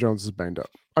Aaron Jones is banged up.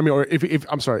 I mean, or if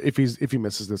he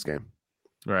misses this game.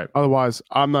 Right. Otherwise,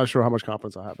 I'm not sure how much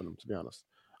confidence I have in him, to be honest.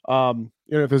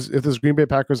 If this Green Bay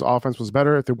Packers offense was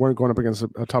better, if they weren't going up against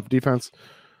a tough defense,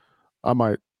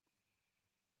 I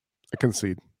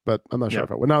concede, but I'm not sure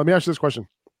if I would. Now, let me ask you this question.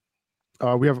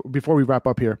 We have, before we wrap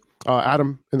up here,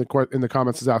 Adam in the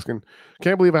comments is asking,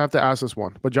 can't believe I have to ask this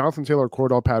one, but Jonathan Taylor or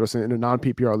Cordell Patterson in a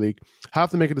non-PPR league have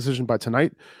to make a decision by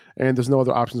tonight, and there's no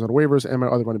other options on waivers, and my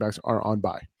other running backs are on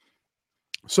bye.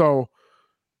 So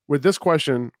with this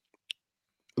question,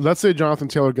 let's say Jonathan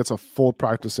Taylor gets a full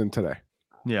practice in today.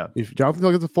 Yeah. If Jonathan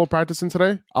Taylor gets a full practice in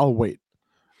today, I'll wait,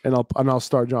 and I'll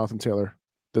start Jonathan Taylor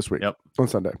this week on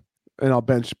Sunday, and I'll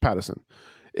bench Patterson.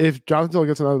 If Jonathan Taylor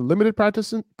gets another limited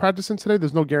practice in today,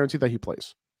 there's no guarantee that he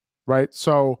plays, right?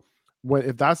 So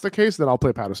if that's the case, then I'll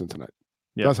play Patterson tonight.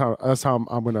 Yep. That's how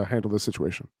I'm going to handle this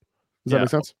situation. Does that make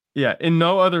sense? Yeah. In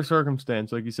no other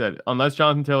circumstance, like you said, unless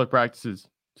Jonathan Taylor practices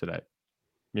today,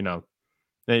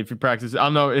 if he practices, I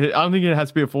don't think it has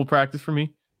to be a full practice for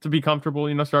me to be comfortable,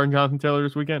 starting Jonathan Taylor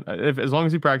this weekend. As long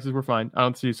as he practices, we're fine. I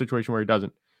don't see a situation where he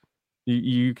doesn't.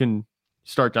 You can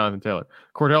start Jonathan Taylor.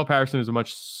 Cordell Patterson is a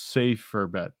much safer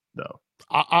bet, though.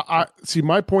 I see.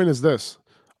 My point is this: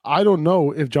 I don't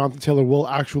know if Jonathan Taylor will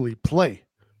actually play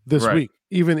this week,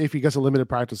 even if he gets a limited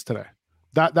practice today.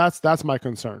 That's my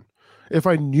concern. If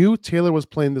I knew Taylor was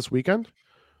playing this weekend,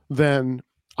 then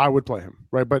I would play him,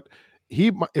 right? But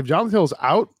if Jonathan Taylor's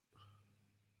out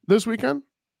this weekend,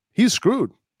 he's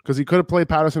screwed because he could have played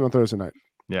Patterson on Thursday night.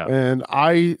 Yeah. And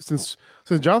since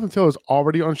Jonathan Taylor is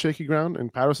already on shaky ground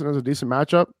and Patterson has a decent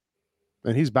matchup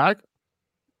and he's back,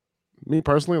 me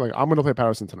personally, I'm going to play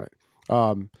Patterson tonight.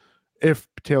 If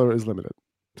Taylor is limited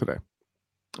today.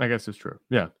 I guess it's true.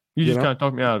 Yeah. You just kind of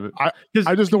talked me out of it.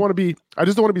 I just don't want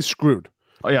to be screwed.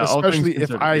 Oh, yeah. Especially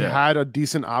if I had a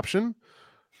decent option.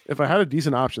 If I had a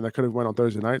decent option that could have went on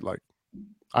Thursday night,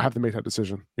 I have to make that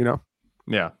decision, Yeah.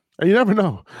 And you never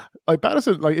know.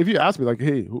 Patterson, if you ask me,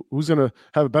 hey, who's going to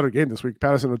have a better game this week,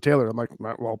 Patterson or Taylor? I'm like,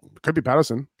 well, it could be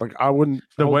Patterson. I wouldn't.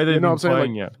 The way they've been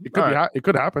playing, yeah. It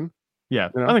could happen. Yeah.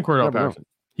 I think Cordell Patterson.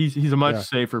 He's a much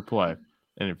safer play.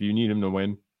 And if you need him to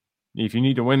win, if you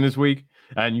need to win this week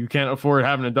and you can't afford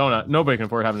having a donut, nobody can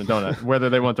afford having a donut, whether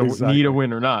they want to need a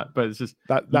win or not. But it's just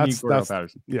that's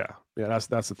Patterson. Yeah. That's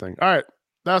the thing. All right.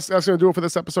 That's going to do it for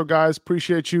this episode, guys.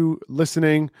 Appreciate you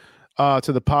listening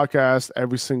to the podcast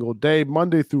every single day,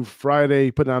 Monday through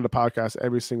Friday, putting on the podcast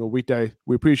every single weekday.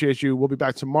 We appreciate you. We'll be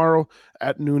back tomorrow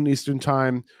at noon Eastern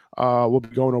time. We'll be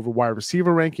going over wide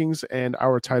receiver rankings and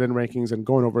our tight end rankings and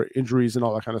going over injuries and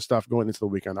all that kind of stuff going into the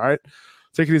weekend. All right.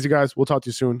 Take it easy, guys. We'll talk to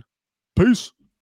you soon. Peace.